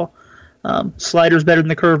 curveball. Slider's better than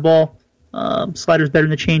the curveball. Slider's better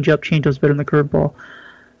than the changeup's better than the curveball.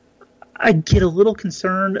 I get a little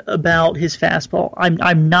concerned about his fastball.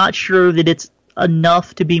 I'm not sure that it's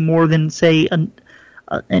enough to be more than, say, an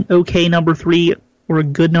okay number 3 or a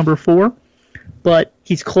good number 4. But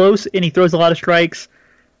he's close, and he throws a lot of strikes.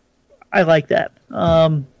 I like that.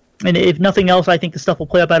 And if nothing else, I think the stuff will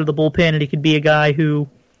play up out of the bullpen, and he could be a guy who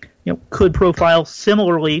could profile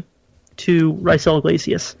similarly to Raisel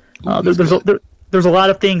Iglesias. There's a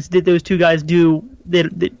lot of things that those two guys do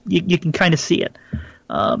that you can kind of see it.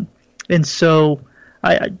 And so,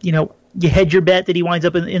 you hedge your bet that he winds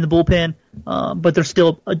up in the bullpen, but there's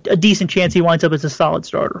still a decent chance he winds up as a solid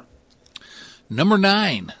starter. Number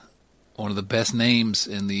 9, one of the best names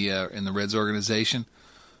in the Reds organization,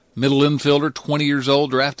 middle infielder, 20 years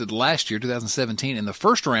old, drafted last year, 2017, in the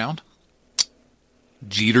first round,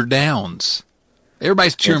 Jeter Downs.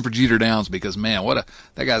 Everybody's cheering for Jeter Downs because, man,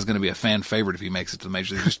 that guy's going to be a fan favorite if he makes it to the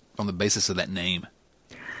major leagues just on the basis of that name.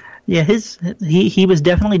 Yeah, he was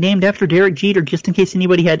definitely named after Derek Jeter, just in case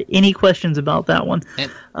anybody had any questions about that one.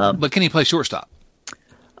 But can he play shortstop?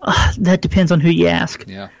 That depends on who you ask.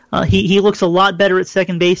 Yeah. He looks a lot better at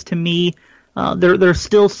second base to me. There's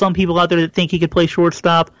still some people out there that think he could play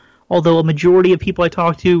shortstop, although a majority of people I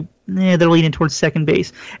talk to, they're leaning towards second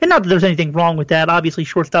base. And not that there's anything wrong with that. Obviously,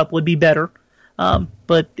 shortstop would be better.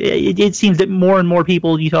 But it seems that more and more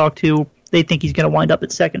people you talk to, they think he's going to wind up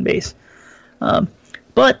at second base.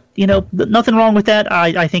 But, nothing wrong with that.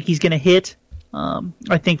 I think he's going to hit.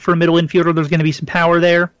 I think for a middle infielder, there's going to be some power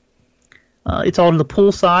there. It's all to the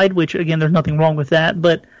pull side, which, again, there's nothing wrong with that.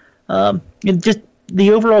 But just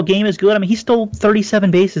the overall game is good. I mean, he stole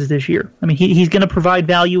 37 bases this year. I mean, he's going to provide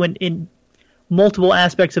value in multiple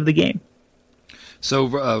aspects of the game.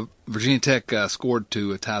 So Virginia Tech scored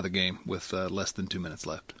to tie the game with less than 2 minutes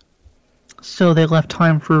left. So they left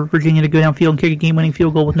time for Virginia to go downfield and kick a game-winning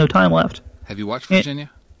field goal with no time left. Have you watched Virginia?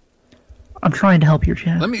 I'm trying to help you,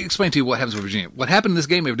 Chad. Let me explain to you what happens with Virginia. What happened in this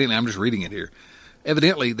game, evidently, I'm just reading it here.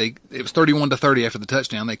 evidently it was 31-30 after the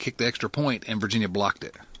touchdown. They kicked the extra point, and Virginia blocked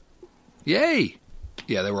it. Yay!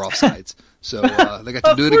 Yeah, they were offsides. So they got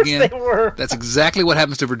to do it again. They were. That's exactly what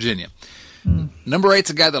happens to Virginia. Number 8's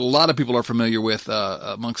a guy that a lot of people are familiar with,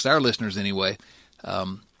 amongst our listeners anyway,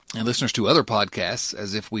 and listeners to other podcasts,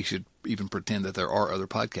 as if we should even pretend that there are other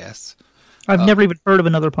podcasts. I've never even heard of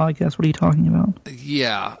another podcast. What are you talking about?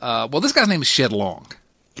 Yeah. Well, this guy's name is Shed Long.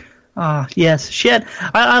 Yes, Shed.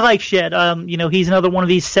 I like Shed. He's another one of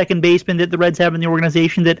these second basemen that the Reds have in the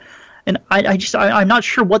organization and I'm not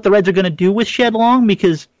sure what the Reds are going to do with Shed Long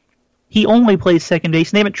because he only plays second base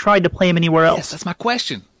and they haven't tried to play him anywhere else. Yes, that's my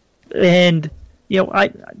question. And,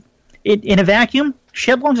 in a vacuum,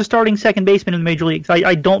 Shed Long's a starting second baseman in the major leagues.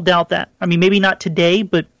 I don't doubt that. I mean, maybe not today,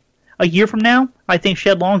 but a year from now, I think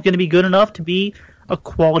Shed Long's going to be good enough to be a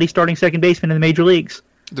quality starting second baseman in the major leagues.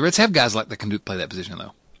 The Reds have guys like that can play that position,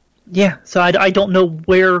 though. Yeah, so I don't know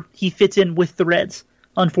where he fits in with the Reds,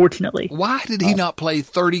 unfortunately. Why did he not play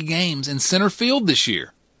 30 games in center field this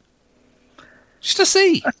year? Just to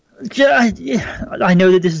see. I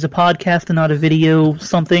know that this is a podcast and not a video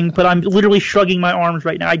something, but I'm literally shrugging my arms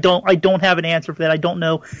right now. I don't have an answer for that. I don't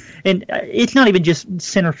know. And it's not even just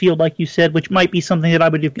center field, like you said, which might be something that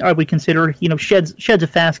I would consider. Shed's a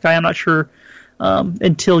fast guy. I'm not sure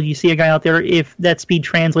until you see a guy out there if that speed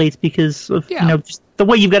translates because of just the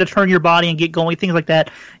way you've got to turn your body and get going, things like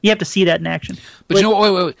that. You have to see that in action. But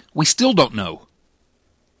wait. We still don't know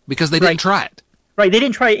because they didn't try it. Right, they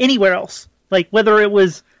didn't try it anywhere else. Like whether it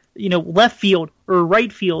was left field or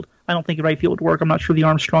right field. I don't think right field would work. I'm not sure the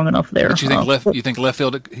arm's strong enough there. But you think left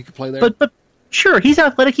field he could play there? But sure, he's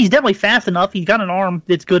athletic. He's definitely fast enough. He's got an arm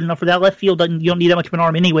that's good enough for that. Left field you don't need that much of an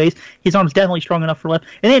arm anyways. His arm's definitely strong enough for left.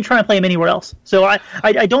 And they didn't try and play him anywhere else. So I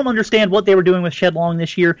don't understand what they were doing with Shed Long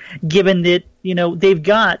this year, given that they've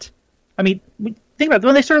got. I mean, think about it.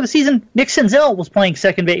 When they started the season, Nick Senzel was playing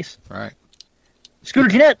second base. Right. Scooter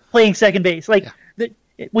Gennett playing second base.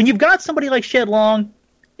 When you've got somebody like Shed Long,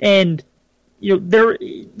 and there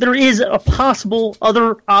is a possible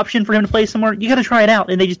other option for him to play somewhere, you got to try it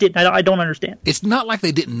out, and they just didn't. I don't understand. It's not like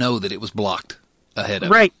they didn't know that it was blocked ahead of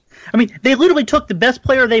it. Right. I mean, they literally took the best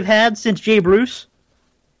player they've had since Jay Bruce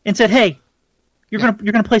and said, "Hey, you're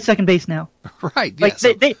gonna play second base now." Right.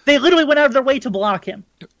 They literally went out of their way to block him.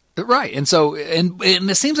 Right, and so and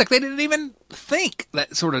it seems like they didn't even think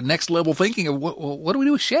that sort of next level thinking of what do we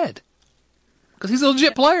do with Shed? Because he's a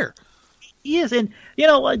legit player. He is, and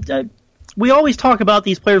we always talk about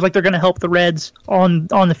these players like they're going to help the Reds on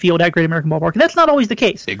the field at Great American Ballpark, and that's not always the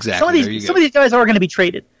case. Exactly. Some of these guys are going to be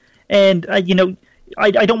traded, and I don't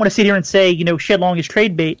want to sit here and say Shed Long is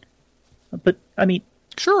trade bait, but I mean,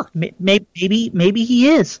 sure, maybe he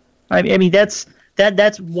is. I mean that's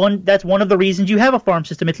one of the reasons you have a farm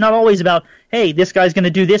system. It's not always about, hey, this guy's going to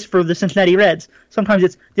do this for the Cincinnati Reds. Sometimes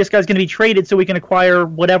it's this guy's going to be traded so we can acquire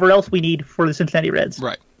whatever else we need for the Cincinnati Reds.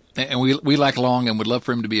 Right. And we like Long and would love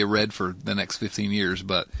for him to be a Red for the next 15 years.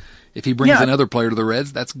 But if he brings another player to the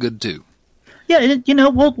Reds, that's good too. Yeah,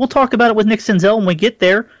 we'll talk about it with Nick Senzel when we get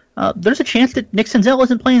there. There's a chance that Nick Senzel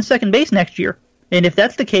isn't playing second base next year. And if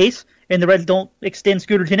that's the case, and the Reds don't extend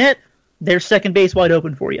Scooter Gennett, there's second base wide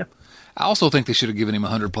open for you. I also think they should have given him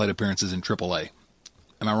 100 plate appearances in AAA.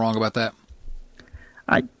 Am I wrong about that?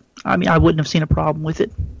 I mean, I wouldn't have seen a problem with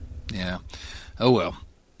it. Yeah. Oh, well.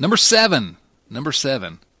 Number seven.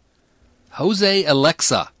 Jose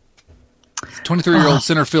Alexa. 23-year-old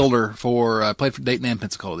center fielder played for Dayton and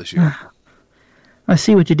Pensacola this year. I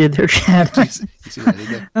see what you did there, Chad. You see what I did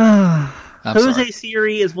there? Jose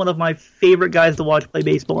Siri is one of my favorite guys to watch play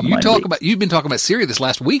baseball. You've been talking about Siri this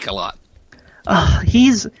last week a lot.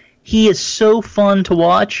 He is so fun to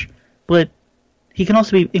watch, but he can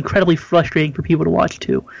also be incredibly frustrating for people to watch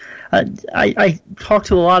too. I talk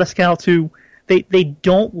to a lot of scouts who they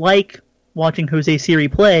don't like watching Jose Siri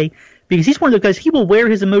play because he's one of those guys. He will wear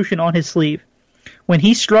his emotion on his sleeve. When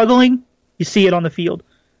he's struggling, you see it on the field.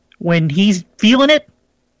 When he's feeling it,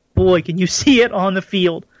 boy, can you see it on the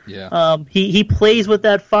field. Yeah. He plays with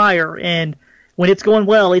that fire, and when it's going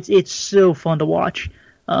well, it's so fun to watch.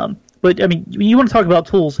 But, I mean, you want to talk about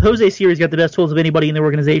tools. Jose Siri's got the best tools of anybody in the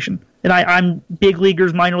organization. And I'm big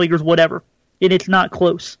leaguers, minor leaguers, whatever. And it's not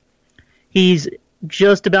close. He's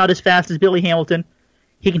just about as fast as Billy Hamilton.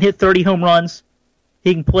 He can hit 30 home runs.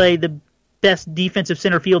 He can play the best defensive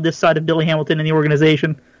center field this side of Billy Hamilton in the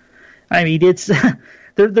organization. I mean, it's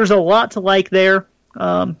there's a lot to like there.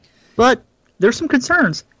 But there's some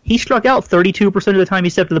concerns. He struck out 32% of the time he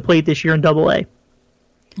stepped to the plate this year in Double-A.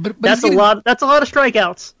 But that's a lot of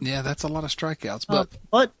strikeouts. Yeah, that's a lot of strikeouts.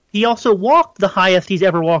 But he also walked the highest he's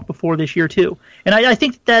ever walked before this year too. And I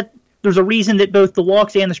think that there's a reason that both the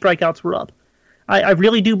walks and the strikeouts were up. I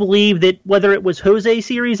really do believe that whether it was Jose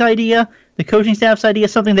Siri's idea, the coaching staff's idea,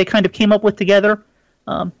 something they kind of came up with together,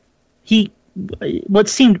 what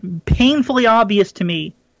seemed painfully obvious to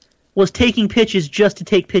me was taking pitches just to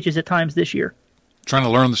take pitches at times this year. Trying to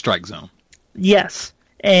learn the strike zone. Yes,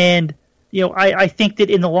 and I think that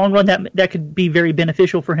in the long run that could be very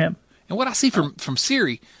beneficial for him. And what I see from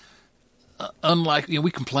Siri, unlike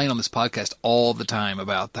we complain on this podcast all the time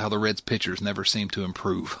about how the Reds pitchers never seem to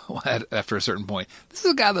improve after a certain point. This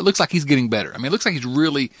is a guy that looks like he's getting better. I mean, it looks like he's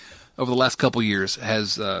really over the last couple of years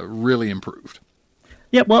has really improved.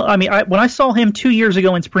 Yeah, well, I mean, when I saw him 2 years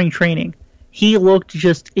ago in spring training, he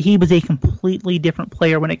was a completely different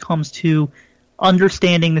player when it comes to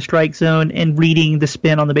understanding the strike zone and reading the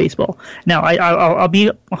spin on the baseball. Now, I'll be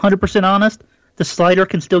 100% honest. The slider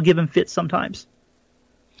can still give him fits sometimes,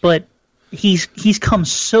 but he's come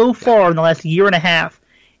so far in the last year and a half.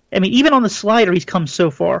 I mean, even on the slider, he's come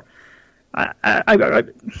so far. I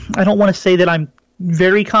don't want to say that I'm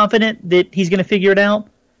very confident that he's going to figure it out,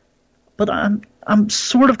 but I'm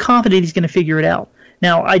sort of confident he's going to figure it out.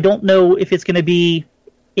 Now, I don't know if it's going to be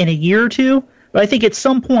in a year or two, but I think at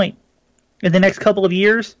some point in the next couple of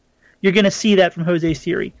years, you're going to see that from Jose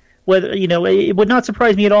Siri. Whether it would not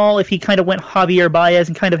surprise me at all if he kind of went Javier Baez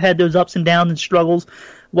and kind of had those ups and downs and struggles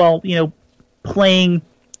while playing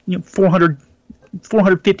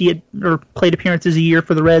 450 or plate appearances a year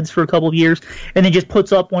for the Reds for a couple of years, and then just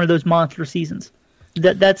puts up one of those monster seasons.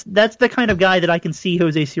 That's the kind of guy that I can see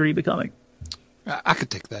Jose Siri becoming. I could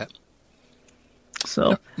take that.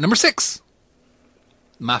 So number 6,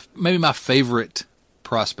 maybe my favorite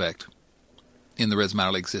prospect in the Reds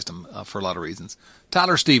minor league system for a lot of reasons.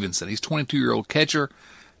 Tyler Stevenson. He's a 22-year-old catcher.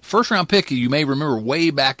 First-round pick, you may remember, way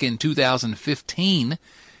back in 2015,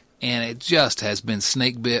 and it just has been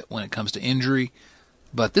snake bit when it comes to injury.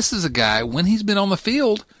 But this is a guy, when he's been on the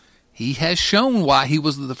field, he has shown why he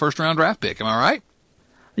was the first-round draft pick. Am I right?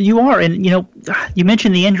 You are, and you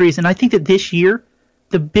mentioned the injuries, and I think that this year,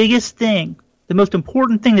 the biggest thing, the most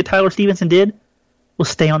important thing that Tyler Stevenson did was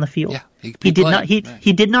stay on the field. Yeah, he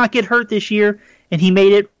did not get hurt this year, and he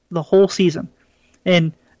made it the whole season.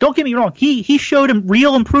 And don't get me wrong, he showed him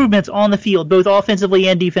real improvements on the field, both offensively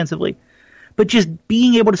and defensively. But just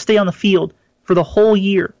being able to stay on the field for the whole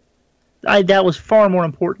year, that was far more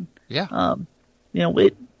important. Yeah.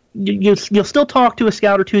 You'll still talk to a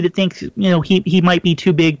scout or two that thinks he might be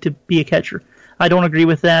too big to be a catcher. I don't agree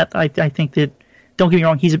with that. I think that, don't get me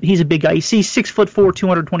wrong, he's a big guy. He's 6'4",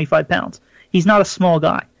 225 pounds. He's not a small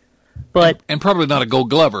guy, but and probably not a Gold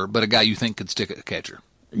Glover, but a guy you think could stick at a catcher.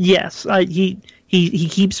 Yes, he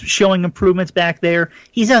keeps showing improvements back there.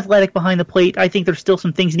 He's athletic behind the plate. I think there's still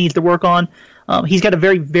some things he needs to work on. He's got a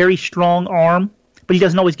very, very strong arm, but he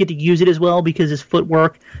doesn't always get to use it as well because his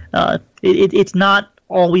footwork, it's not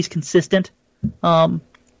always consistent.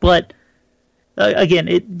 But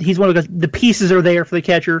again, he's one of those. The pieces are there for the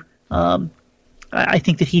catcher. I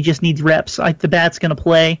think that he just needs reps. The bat's going to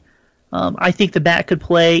play. I think the bat could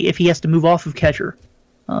play if he has to move off of catcher.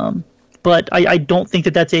 But I don't think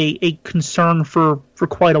that that's a concern for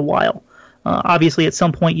quite a while. Obviously, at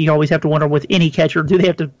some point, you always have to wonder with any catcher, do they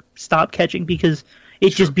have to stop catching because it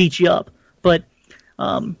just beats you up. But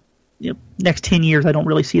next 10 years, I don't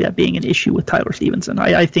really see that being an issue with Tyler Stevenson.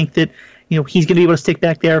 I think that he's going to be able to stick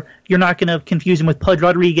back there. You're not going to confuse him with Pudge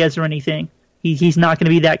Rodriguez or anything. He's not going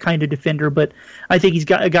to be that kind of defender, but I think he's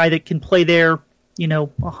got a guy that can play there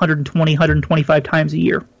 120, 125 times a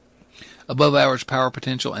year. Above average power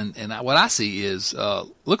potential, and what I see is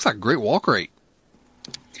looks like a great walk rate.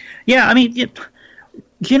 Yeah, I mean,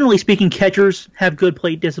 generally speaking, catchers have good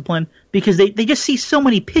plate discipline because they just see so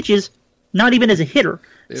many pitches, not even as a hitter.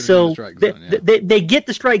 So they get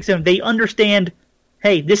the strike zone. They understand,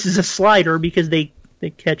 hey, this is a slider because they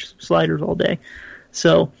catch sliders all day.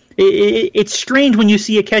 So it's strange when you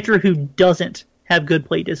see a catcher who doesn't have good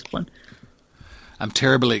plate discipline. I'm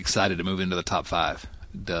terribly excited to move into the top 5,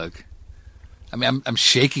 Doug. I mean, I'm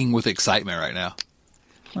shaking with excitement right now.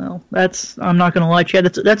 Well, I'm not going to lie, Chad.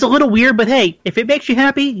 That's a little weird, but hey, if it makes you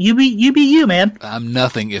happy, you be you, man. I'm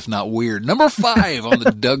nothing if not weird. Number 5 on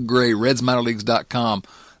the Doug Gray, RedsMinorLeagues.com,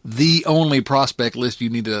 the only prospect list you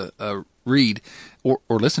need to read or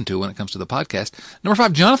listen to when it comes to the podcast. Number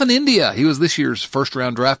 5, Jonathan India. He was this year's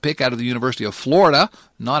first-round draft pick out of the University of Florida,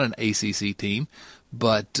 not an ACC team,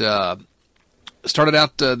 but started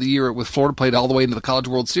out the year with Florida, played all the way into the College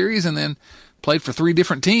World Series, and then played for 3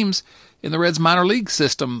 different teams in the Reds minor league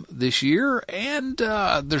system this year. And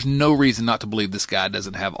there's no reason not to believe this guy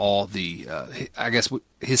doesn't have all the, I guess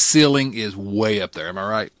his ceiling is way up there. Am I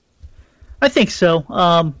right? I think so.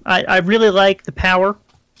 I really like the power.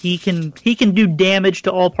 He can do damage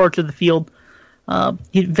to all parts of the field.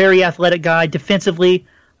 He's a very athletic guy. Defensively,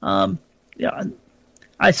 yeah,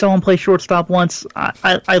 I saw him play shortstop once.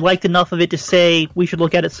 I liked enough of it to say we should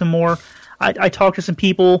look at it some more. I talked to some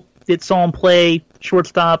people that saw him play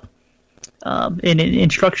shortstop in an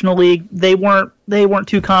instructional league. They weren't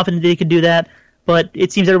too confident that he could do that, but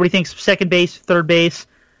it seems everybody thinks second base, third base.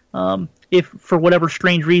 If for whatever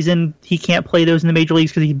strange reason he can't play those in the major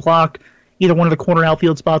leagues because he block, either one of the corner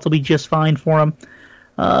outfield spots will be just fine for him.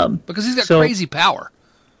 Because he's got crazy power.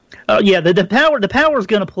 Yeah, the power is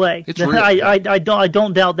going to play. It's real. I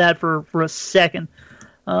don't doubt that for a second.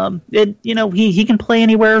 He can play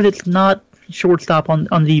anywhere that's not shortstop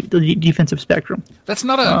on the defensive spectrum. That's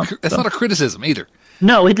not a criticism either.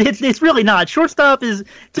 No, it's really not. Shortstop it's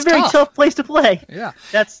a very tough place to play. Yeah,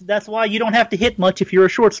 that's why you don't have to hit much if you're a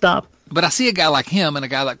shortstop. But I see a guy like him and a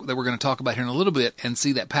guy like that we're going to talk about here in a little bit, and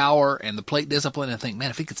see that power and the plate discipline, and think, man,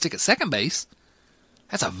 if he could stick at second base,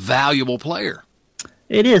 that's a valuable player.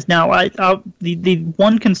 It is. Now, the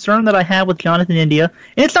one concern that I have with Jonathan India,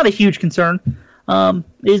 and it's not a huge concern,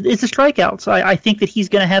 is the strikeouts. I think that he's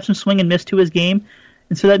going to have some swing and miss to his game,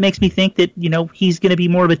 and so that makes me think that he's going to be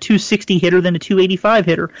more of a 260 hitter than a 285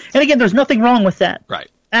 hitter. And again, there's nothing wrong with that.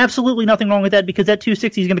 Right. Absolutely nothing wrong with that, because that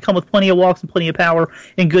 260 is going to come with plenty of walks and plenty of power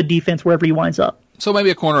and good defense wherever he winds up. So maybe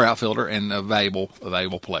a corner outfielder and a valuable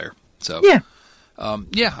player. So yeah.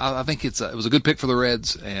 I think it was a good pick for the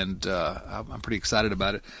Reds, and I'm pretty excited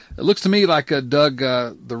about it. It looks to me like, Doug,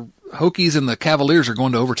 the Hokies and the Cavaliers are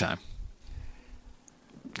going to overtime.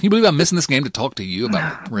 Can you believe I'm missing this game to talk to you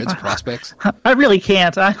about Reds prospects? I really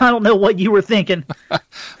can't. I don't know what you were thinking.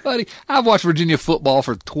 Buddy, I've watched Virginia football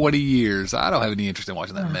for 20 years. I don't have any interest in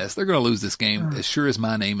watching that mess. They're going to lose this game as sure as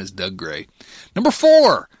my name is Doug Gray. Number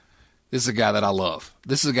 4, this is a guy that I love.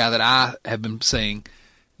 This is a guy that I have been saying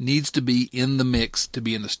needs to be in the mix to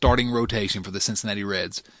be in the starting rotation for the Cincinnati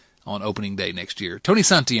Reds on opening day next year. Tony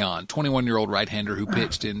Santillan, 21-year-old right-hander who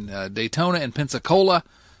pitched in Daytona and Pensacola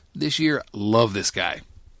this year. Love this guy.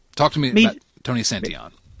 Talk to me about Tony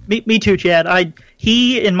Santillan. Me too, Chad.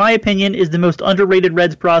 He, in my opinion, is the most underrated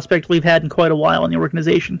Reds prospect we've had in quite a while in the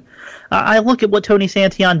organization. I look at what Tony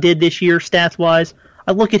Santillan did this year, stats-wise.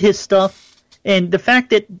 I look at his stuff, and the fact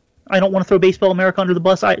that I don't want to throw Baseball America under the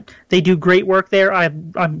bus. They do great work there. I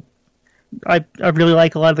really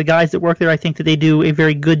like a lot of the guys that work there. I think that they do a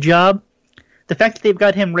very good job. The fact that they've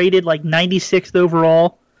got him rated like 96th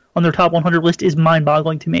overall on their top 100 list is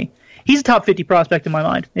mind-boggling to me. He's a top 50 prospect in my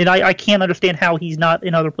mind, and I can't understand how he's not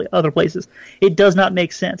in other places. It does not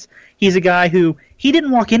make sense. He's a guy who he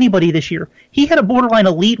didn't walk anybody this year. He had a borderline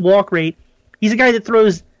elite walk rate. He's a guy that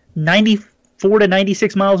throws 94 to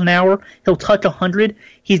 96 miles an hour. He'll touch 100.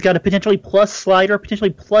 He's got a potentially plus slider, potentially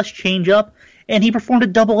plus changeup, and he performed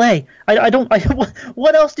at Double-A.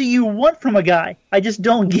 What else do you want from a guy? I just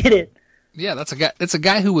don't get it. Yeah, that's a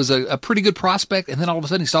guy who was a pretty good prospect, and then all of a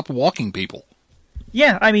sudden he stopped walking people.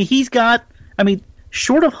 Yeah,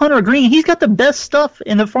 short of Hunter Green, he's got the best stuff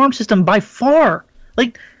in the farm system by far.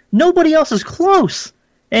 Like, nobody else is close,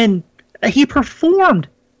 and he performed.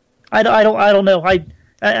 I don't know.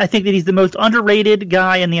 I think that he's the most underrated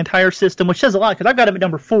guy in the entire system, which says a lot because I've got him at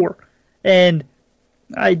number 4, and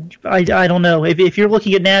I don't know if you're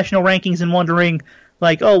looking at national rankings and wondering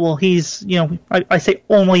like, oh well, he's I say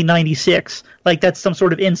only 96, like that's some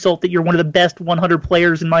sort of insult that you're one of the best 100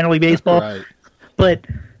 players in minor league baseball. Right. But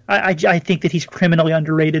I think that he's criminally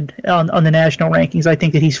underrated on the national rankings. I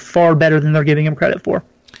think that he's far better than they're giving him credit for.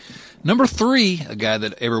 Number 3, a guy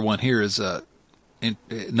that everyone here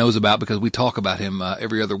knows about because we talk about him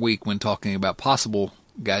every other week when talking about possible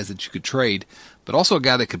guys that you could trade, but also a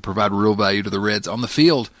guy that could provide real value to the Reds on the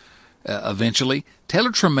field eventually.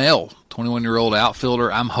 Taylor Trammell, 21-year-old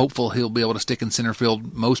outfielder. I'm hopeful he'll be able to stick in center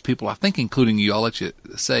field. Most people, I think including you, I'll let you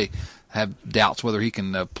say, have doubts whether he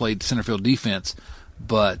can play center field defense,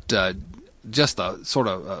 but just a sort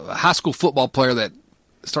of a high school football player that's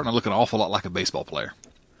starting to look an awful lot like a baseball player.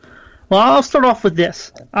 Well, I'll start off with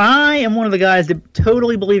this. I am one of the guys that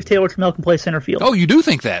totally believes Taylor Trammell can play center field. Oh, you do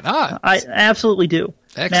think that? I absolutely do.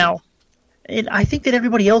 Excellent. Now, and I think that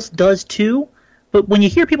everybody else does too, but when you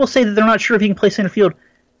hear people say that they're not sure if he can play center field,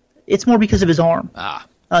 it's more because of his arm.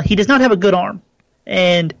 He does not have a good arm,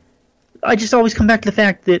 and I just always come back to the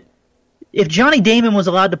fact that if Johnny Damon was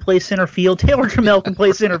allowed to play center field, Taylor Trammell can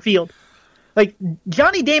play center field. Like,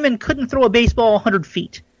 Johnny Damon couldn't throw a baseball 100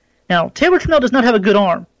 feet. Now, Taylor Trammell does not have a good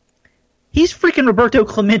arm. He's freaking Roberto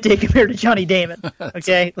Clemente compared to Johnny Damon.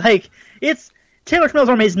 Okay? Like, Taylor Trammell's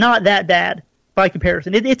arm is not that bad by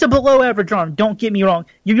comparison. It's a below average arm. Don't get me wrong.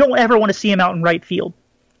 You don't ever want to see him out in right field.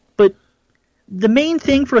 But the main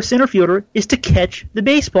thing for a center fielder is to catch the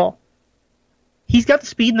baseball. He's got the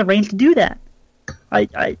speed and the range to do that.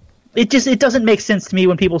 It doesn't make sense to me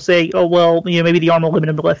when people say, oh, well, maybe the arm will limit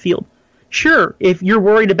him to left field. Sure, if you're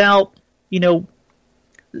worried about,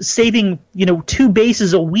 saving, 2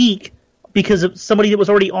 bases a week because of somebody that was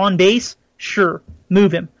already on base, sure,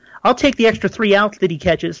 move him. I'll take the extra 3 outs that he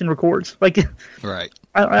catches and records. Like, right.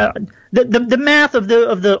 The math of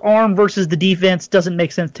the arm versus the defense doesn't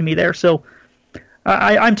make sense to me there. So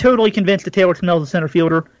I'm totally convinced that Taylor Trammell is a center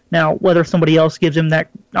fielder. Now, whether somebody else gives him that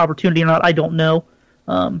opportunity or not, I don't know.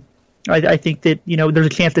 I think that there's a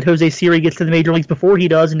chance that Jose Siri gets to the major leagues before he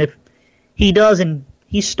does, and if he does and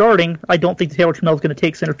he's starting, I don't think Taylor Trammell is going to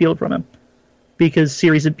take center field from him because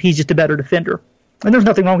he's just a better defender. And there's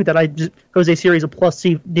nothing wrong with that. Jose Siri is a plus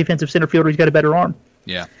C defensive center fielder. He's got a better arm.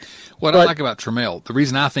 Yeah. What I like about Trammell, the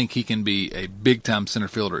reason I think he can be a big-time center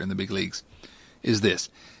fielder in the big leagues is this.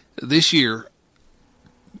 This year,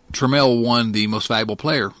 Trammell won the Most Valuable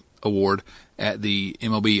Player award at the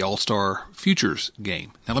MLB All-Star Futures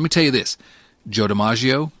game. Now, let me tell you this. Joe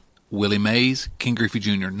DiMaggio, Willie Mays, Ken Griffey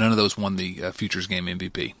Jr., none of those won the Futures game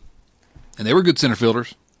MVP. And they were good center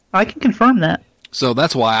fielders. I can confirm that. So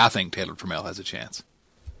that's why I think Taylor Trammell has a chance.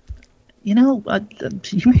 You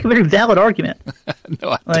make a very valid argument.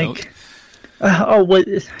 No, I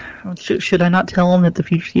don't. Should I not tell him that the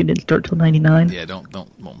Futures game didn't start till 99? Yeah,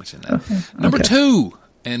 won't mention that. Okay. Number 2,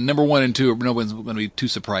 and number 1 and 2, no one's going to be too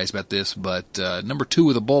surprised about this, but number 2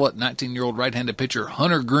 with a bullet, 19-year-old right-handed pitcher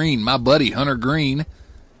Hunter Greene, my buddy Hunter Greene,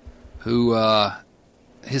 who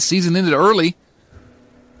his season ended early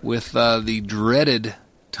with the dreaded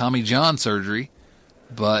Tommy John surgery,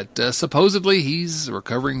 but supposedly he's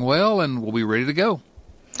recovering well and will be ready to go.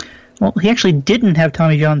 Well, he actually didn't have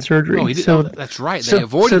Tommy John surgery. Oh, he did. So, that's right. They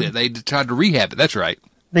avoided it. They tried to rehab it. That's right.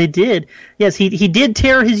 They did. Yes, he did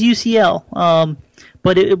tear his UCL,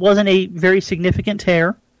 but it wasn't a very significant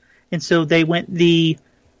tear, and so they went the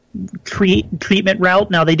treatment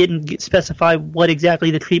route. Now, they didn't specify what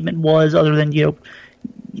exactly the treatment was other than,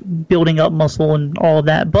 building up muscle and all of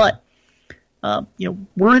that, but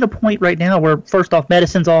we're at a point right now where, first off,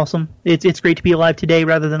 medicine's awesome. It's great to be alive today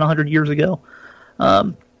rather than 100 years ago.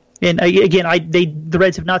 And again, the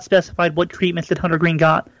Reds have not specified what treatments that Hunter Greene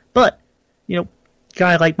got, but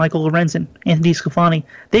guy like Michael Lorenzen, Anthony Sclafani,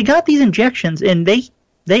 they got these injections, and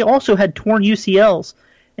they also had torn UCLs,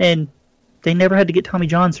 and they never had to get Tommy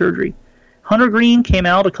John surgery. Hunter Greene came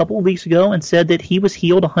out a couple of weeks ago and said that he was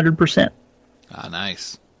healed 100%. Ah,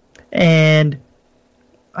 nice. And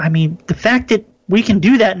I mean, the fact that we can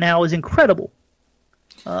do that now is incredible.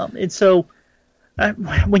 And so,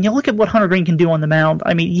 when you look at what Hunter Greene can do on the mound,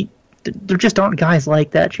 I mean, there just aren't guys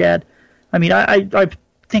like that, Chad. I mean, I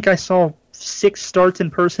think I saw 6 starts in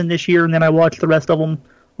person this year, and then I watched the rest of them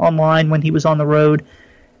online when he was on the road.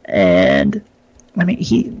 And I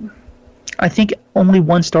mean, I think only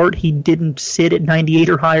 1 start he didn't sit at 98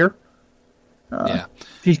 or higher. Yeah,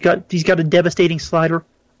 he's got a devastating slider,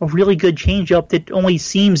 a really good changeup that only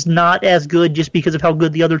seems not as good just because of how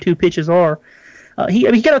good the other 2 pitches are.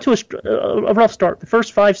 He got out to a rough start. The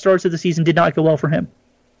first 5 starts of the season did not go well for him.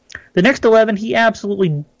 The next 11, he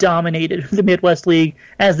absolutely dominated the Midwest League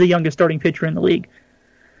as the youngest starting pitcher in the league.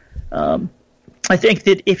 I think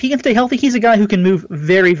that if he can stay healthy, he's a guy who can move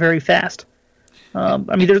very, very fast. I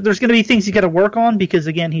mean, there's going to be things he's got to work on because,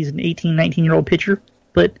 again, he's an 18, 19-year-old pitcher.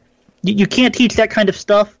 But you can't teach that kind of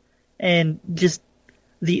stuff, and just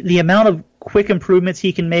the amount of quick improvements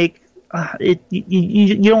he can make,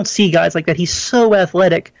 you don't see guys like that. He's so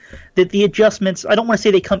athletic that the adjustments, I don't want to say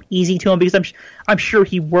they come easy to him because I'm sure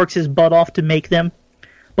he works his butt off to make them,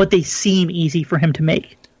 but they seem easy for him to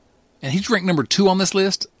make. And he's ranked number 2 on this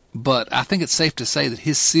list, but I think it's safe to say that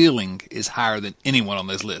his ceiling is higher than anyone on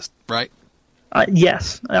this list, right?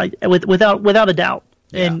 Yes, without a doubt.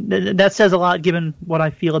 Yeah. And that says a lot given what I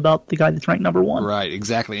feel about the guy that's ranked number 1. Right,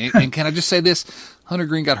 exactly. And can I just say this? Hunter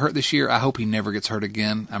Greene got hurt this year. I hope he never gets hurt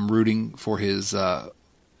again. I'm rooting for his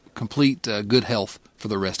complete good health for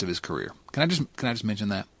the rest of his career. Can I just mention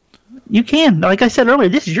that? You can. Like I said earlier,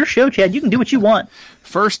 this is your show, Chad. You can do what you want.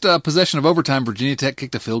 First possession of overtime, Virginia Tech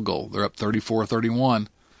kicked a field goal. They're up 34-31.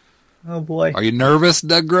 Oh, boy. Are you nervous,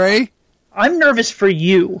 Doug Gray? I'm nervous for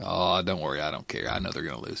you. Oh, don't worry. I don't care. I know they're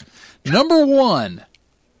going to lose. Number 1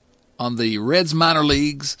 on the Reds minor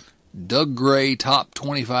leagues, Doug Gray top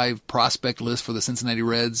 25 prospect list for the Cincinnati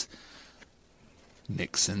Reds,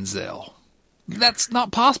 Nick Senzel. That's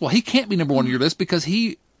not possible. He can't be number 1 on your list because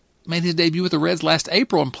he made his debut with the Reds last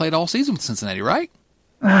April and played all season with Cincinnati, right?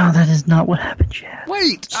 Oh, that is not what happened, Chad.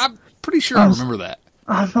 Wait, I'm pretty sure I remember that.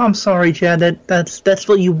 I'm sorry, Chad. That's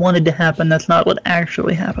what you wanted to happen. That's not what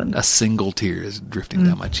actually happened. A single tear is drifting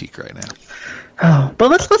down my cheek right now. Oh, but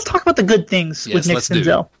let's talk about the good things with Nick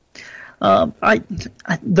Senzel.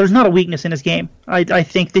 There's not a weakness in his game. I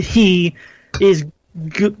think that he is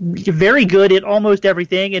very good at almost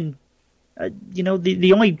everything, and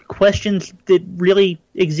the only questions that really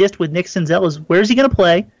exist with Nick Senzel is where is he going to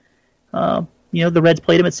play? The Reds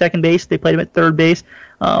played him at second base. They played him at third base.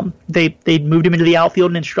 They moved him into the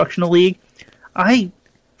outfield in instructional league.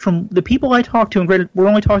 From the people I talked to, and granted, we're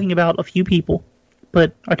only talking about a few people,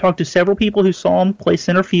 but I talked to several people who saw him play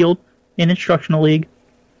center field in instructional league.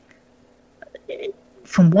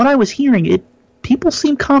 From what I was hearing, people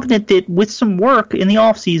seem confident that with some work in the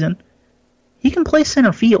offseason, he can play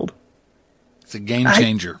center field. It's a game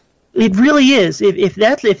changer. It really is. If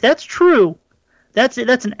that's true, that's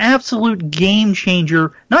an absolute game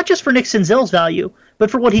changer, not just for Nick Senzel's value, but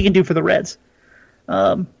for what he can do for the Reds.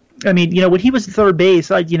 When he was at third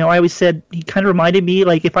base, I always said he kind of reminded me,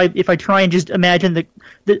 like, if I try and just imagine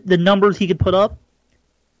the numbers he could put up,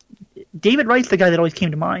 David Wright's the guy that always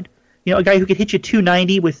came to mind. A guy who could hit you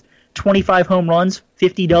 290 with 25 home runs,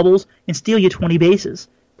 50 doubles, and steal you 20 bases.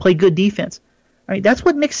 Play good defense. That's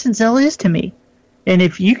what Nick Senzel is to me. And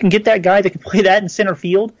if you can get that guy that can play that in center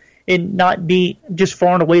field and not be just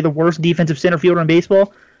far and away the worst defensive center fielder in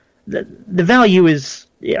baseball, the value is,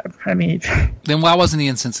 Then why wasn't he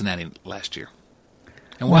in Cincinnati last year?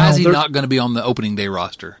 And why is he not going to be on the opening day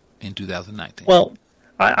roster in 2019? Well,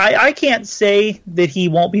 I can't say that he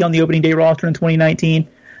won't be on the opening day roster in 2019.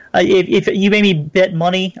 If you made me bet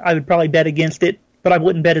money, I would probably bet against it, but I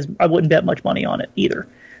wouldn't bet much money on it either.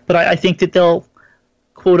 But I think that they'll,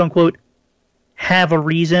 quote unquote, have a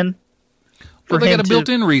reason. They got a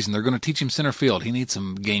built-in reason. They're going to teach him center field. He needs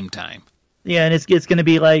some game time. Yeah, and it's going to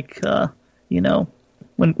be like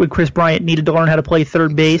when Chris Bryant needed to learn how to play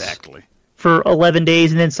third base for 11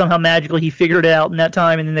 days, and then somehow magically he figured it out in that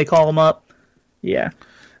time, and then they call him up. Yeah.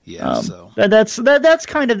 Yeah, so that's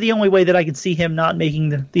kind of the only way that I could see him not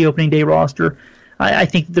making the opening day roster. I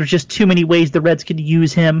think there's just too many ways the Reds could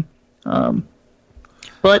use him.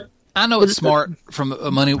 But I know it's smart from a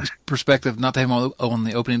money perspective not to have him on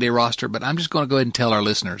the opening day roster, but I'm just going to go ahead and tell our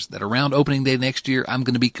listeners that around opening day next year, I'm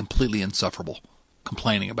going to be completely insufferable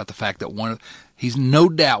complaining about the fact that he's no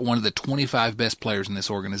doubt one of the 25 best players in this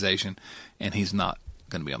organization, and he's not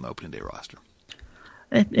going to be on the opening day roster.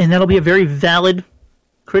 And that'll be a very valid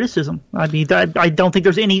criticism. I mean, I don't think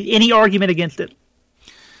there's any argument against it.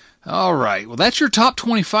 All right. Well, that's your top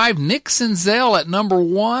 25. Nick Senzel at number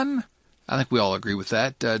 1. I think we all agree with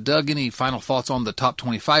that. Doug, any final thoughts on the top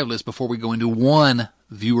 25 list before we go into one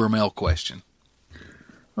viewer mail question?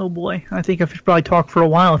 Oh, boy. I think I should probably talk for a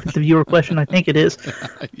while if it's a viewer question. I think it is.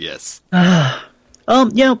 Yes. There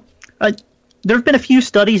have been a few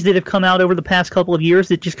studies that have come out over the past couple of years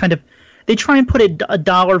that just kind of they try and put a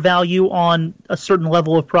dollar value on a certain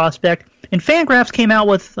level of prospect. And Fangraphs came out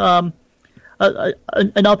with an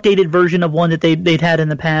updated version of one that they'd had in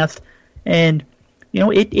the past. And,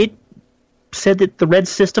 it said that the Reds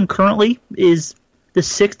system currently is the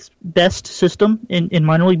 6th best system in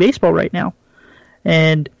minor league baseball right now.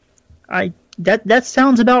 And that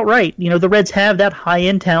sounds about right. The Reds have that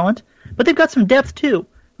high-end talent, but they've got some depth too.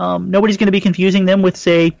 Nobody's going to be confusing them with,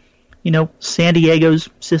 say, San Diego's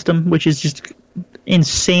system, which is just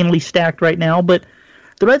insanely stacked right now. But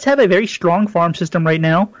the Reds have a very strong farm system right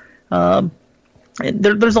now. And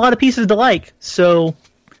there's a lot of pieces to like. So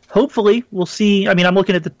hopefully we'll see. I mean, I'm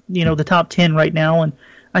looking at the top 10 right now, and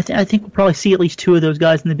I think we'll probably see at least 2 of those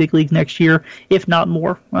guys in the big leagues next year, if not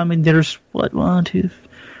more. I mean, there's 4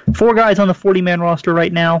 guys on the 40-man roster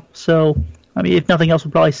right now. So, I mean, if nothing else,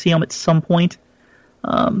 we'll probably see them at some point.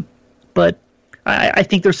 But I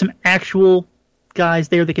think there's some actual guys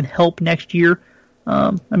there that can help next year.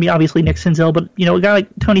 I mean, obviously Nick Senzel, but a guy like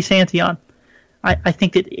Tony Santillan, I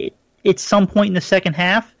think that at some point in the second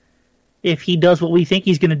half, if he does what we think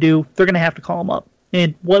he's going to do, they're going to have to call him up.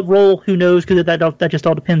 And what role, who knows? Because that just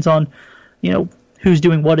all depends on, who's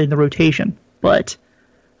doing what in the rotation. But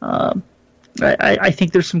I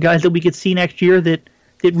think there's some guys that we could see next year that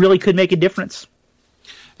really could make a difference.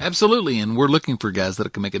 Absolutely, and we're looking for guys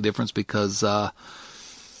that can make a difference because the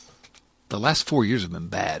last 4 years have been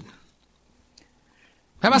bad.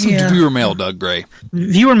 How about some viewer mail, Doug Gray?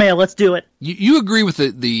 Viewer mail, let's do it. You agree with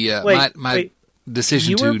my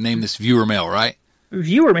decision to name this viewer mail, right?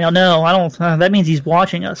 Viewer mail? No, I don't. That means he's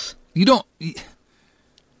watching us. You don't.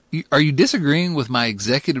 Are you disagreeing with my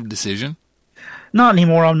executive decision? Not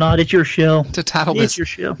anymore. I'm not. It's your show. To title this your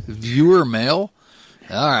show. Viewer mail.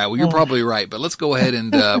 All right. Well, you're probably right, but let's go ahead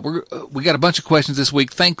and we got a bunch of questions this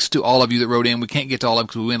week. Thanks to all of you that wrote in. We can't get to all of them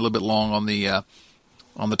because we went a little bit long on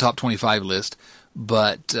the top 25 list.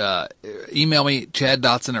 But email me,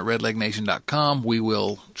 chaddotson at redlegnation.com. We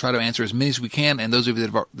will try to answer as many as we can. And those of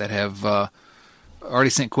you that have already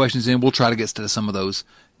sent questions in, we'll try to get to some of those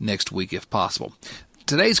next week if possible.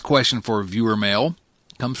 Today's question for viewer mail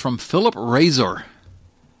comes from Philip Razor.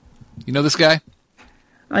 You know this guy?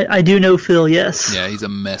 I do know Phil, yes. Yeah, he's a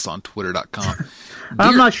mess on Twitter.com.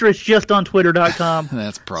 I'm not sure it's just on Twitter.com.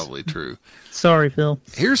 That's probably true. Sorry, Phil.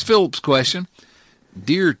 Here's Philip's question.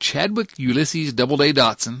 Dear Chadwick Ulysses Doubleday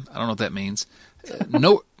Dotson, I don't know what that means,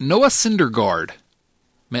 Noah Syndergaard,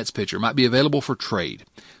 Mets pitcher, might be available for trade.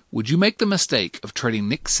 Would you make the mistake of trading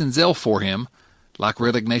Nick Senzel for him, like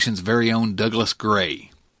Red Leg Nation's very own Douglas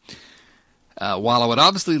Gray? While I would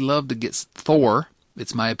obviously love to get Thor,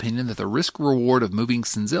 it's my opinion that the risk-reward of moving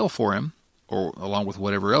Senzel for him, or along with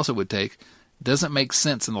whatever else it would take, doesn't make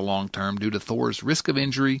sense in the long term due to Thor's risk of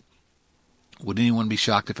injury. Would anyone be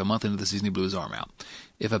shocked if a month into the season he blew his arm out?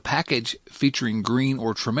 If a package featuring Green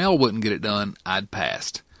or Trammell wouldn't get it done, I'd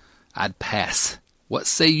pass. What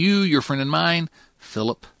say you, your friend and mine,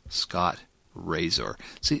 Philip Scott Razor?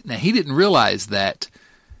 See, now he didn't realize that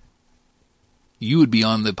you would be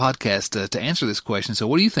on the podcast to answer this question. So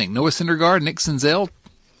what do you think? Noah Syndergaard, Nick Senzel?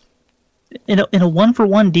 In a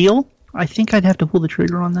one-for-one deal, I think I'd have to pull the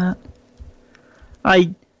trigger on that.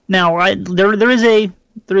 There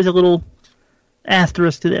is a little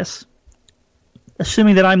asterisk to this.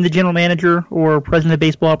 Assuming that I'm the general manager or president of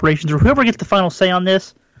baseball operations or whoever gets the final say on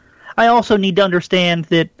this, I also need to understand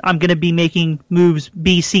that I'm going to be making moves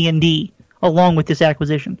B, C, and D along with this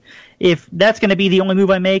acquisition. If that's going to be the only move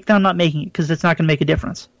I make, then I'm not making it because it's not going to make a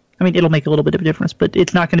difference. I mean, it'll make a little bit of a difference, but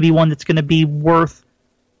it's not going to be one that's going to be worth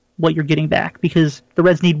what you're getting back because the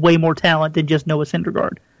Reds need way more talent than just Noah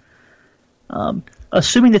Syndergaard.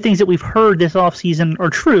 Assuming the things that we've heard this offseason are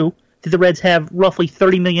true, that the Reds have roughly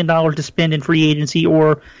 $30 million to spend in free agency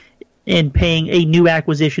or in paying a new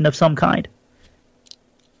acquisition of some kind,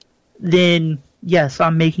 then yes,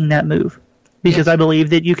 I'm making that move. Because I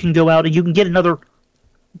believe that you can go out and you can get another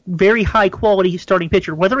very high-quality starting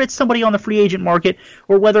pitcher, whether it's somebody on the free agent market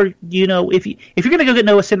or whether, if you're going to go get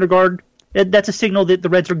Noah Syndergaard, that's a signal that the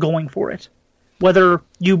Reds are going for it. Whether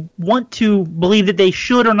you want to believe that they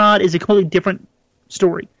should or not is a completely different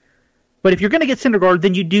story. But if you're going to get Syndergaard,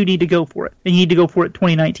 then you do need to go for it. And you need to go for it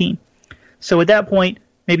 2019. So at that point,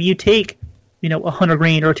 maybe you take a Hunter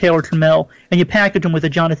Green or a Taylor Trammell, and you package them with a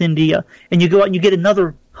Jonathan Dia, and you go out and you get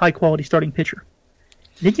another high-quality starting pitcher.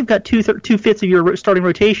 Then you've got two-fifths of your starting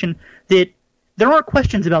rotation that there aren't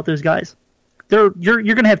questions about those guys. You're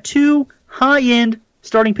going to have two high-end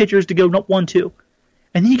starting pitchers to go 1-2,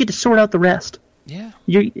 and then you get to sort out the rest. Yeah.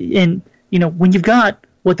 When you've got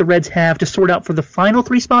what the Reds have to sort out for the final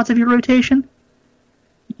three spots of your rotation,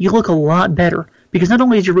 you look a lot better. Because not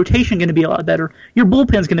only is your rotation going to be a lot better, your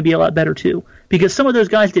bullpen's going to be a lot better too. Because some of those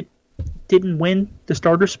guys that didn't win the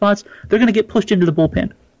starter spots, they're going to get pushed into the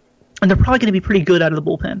bullpen. And they're probably going to be pretty good out of the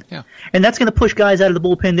bullpen. Yeah. And that's going to push guys out of the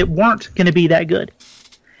bullpen that weren't going to be that good.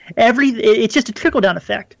 It's just a trickle-down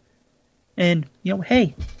effect. And,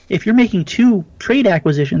 hey, if you're making two trade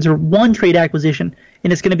acquisitions or one trade acquisition,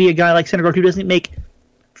 and it's going to be a guy like Syndergaard who doesn't make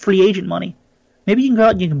free agent money, maybe you can go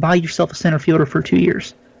out and you can buy yourself a center fielder for 2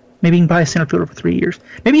 years. Maybe you can buy a center fielder for 3 years.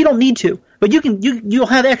 Maybe you don't need to, but you'll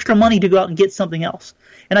have extra money to go out and get something else.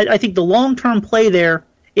 And I think the long-term play there,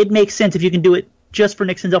 it makes sense if you can do it just for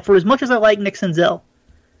Nick Senzel. For as much as I like Nick Senzel,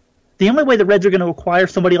 the only way the Reds are going to acquire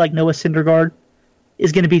somebody like Noah Syndergaard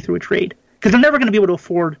is going to be through a trade. Because they're never going to be able to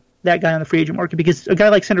afford that guy on the free agent market because a guy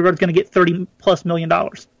like Syndergaard is going to get $30+ million.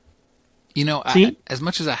 As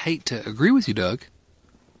much as I hate to agree with you, Doug,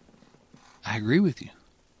 I agree with you.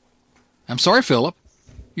 I'm sorry, Philip.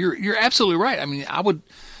 You're absolutely right. I mean,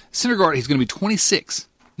 Syndergaard, he's going to be 26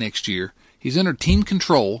 next year. He's under team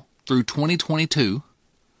control through 2022.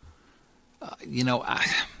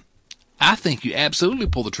 I think you absolutely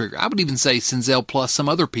pull the trigger. I would even say Senzel plus some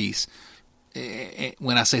other piece.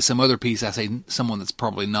 When I say some other piece, I say someone that's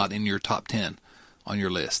probably not in your top 10 on your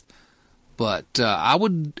list. But I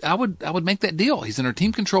would make that deal. He's under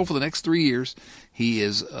team control for the next 3 years. He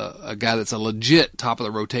is a guy that's a legit top of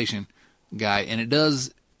the rotation guy, and it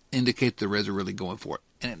does indicate the Reds are really going for it.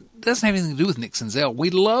 And it doesn't have anything to do with Nick Senzel. We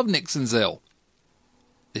love Nick Senzel.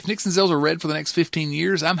 If Nick Senzel's a Red for the next 15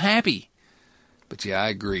 years, I'm happy. But yeah, I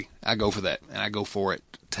agree. I go for that, and I go for it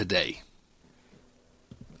today,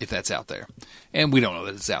 if that's out there. And we don't know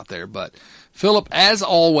that it's out there. But, Philip, as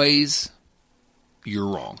always, you're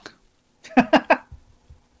wrong.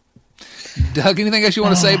 Doug, anything else you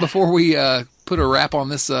want to say before we put a wrap on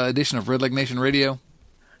this edition of Red Leg Nation Radio?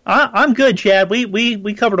 I'm good, Chad.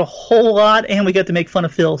 We covered a whole lot, and we got to make fun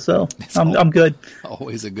of Phil, so I'm good.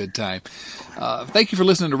 Always a good time. Thank you for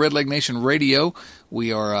listening to Red Leg Nation Radio.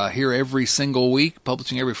 We are here every single week,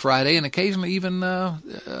 publishing every Friday, and occasionally even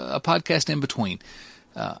a podcast in between.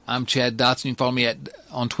 I'm Chad Dotson. You can follow me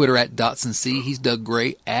on Twitter at DotsonC. He's Doug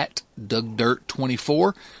Gray at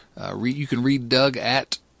DougDirt24. You can read Doug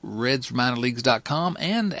at RedsMinorLeagues.com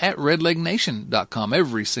and at RedLegNation.com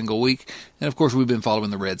every single week. And, of course, we've been following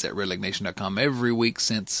the Reds at RedLegNation.com every week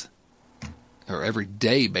every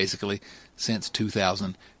day, basically, since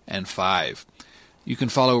 2005. You can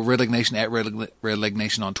follow Red Leg Nation at Red Leg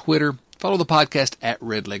Nation on Twitter. Follow the podcast at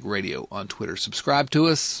Red Leg Radio on Twitter. Subscribe to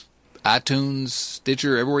us, iTunes,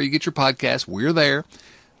 Stitcher, everywhere you get your podcasts. We're there.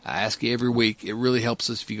 I ask you every week. It really helps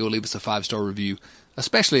us if you go leave us a 5-star review,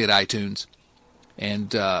 especially at iTunes.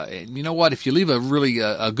 And you know what? If you leave a really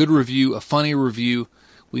a good review, a funny review,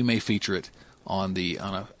 we may feature it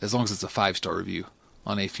as long as it's a 5-star review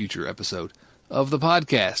on a future episode of the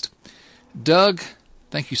podcast. Doug,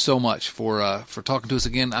 thank you so much for talking to us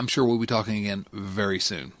again. I'm sure we'll be talking again very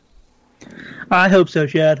soon. I hope so,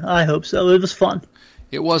 Chad. I hope so. It was fun.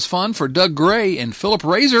 It was fun. For Doug Gray and Philip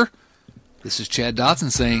Razor, this is Chad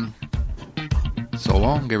Dotson saying, so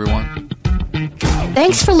long, everyone.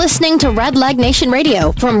 Thanks for listening to Red Leg Nation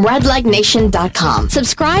Radio from RedLegNation.com.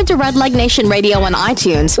 Subscribe to Red Leg Nation Radio on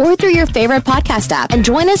iTunes or through your favorite podcast app, and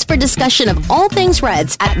join us for discussion of all things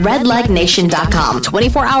Reds at RedLegNation.com.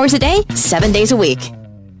 24 hours a day, 7 days a week.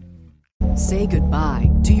 Say goodbye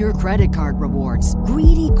to your credit card rewards.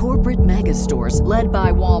 Greedy corporate mega stores, led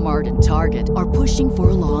by Walmart and Target, are pushing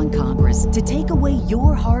for a law in Congress to take away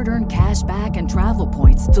your hard-earned cash back and travel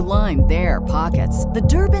points to line their pockets. The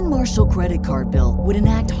Durbin-Marshall credit card bill would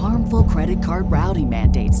enact harmful credit card routing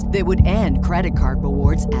mandates that would end credit card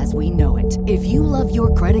rewards as we know it. If you love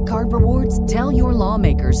your credit card rewards, tell your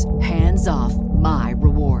lawmakers, hands off my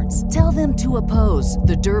rewards. Tell them to oppose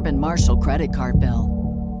the Durbin-Marshall credit card bill.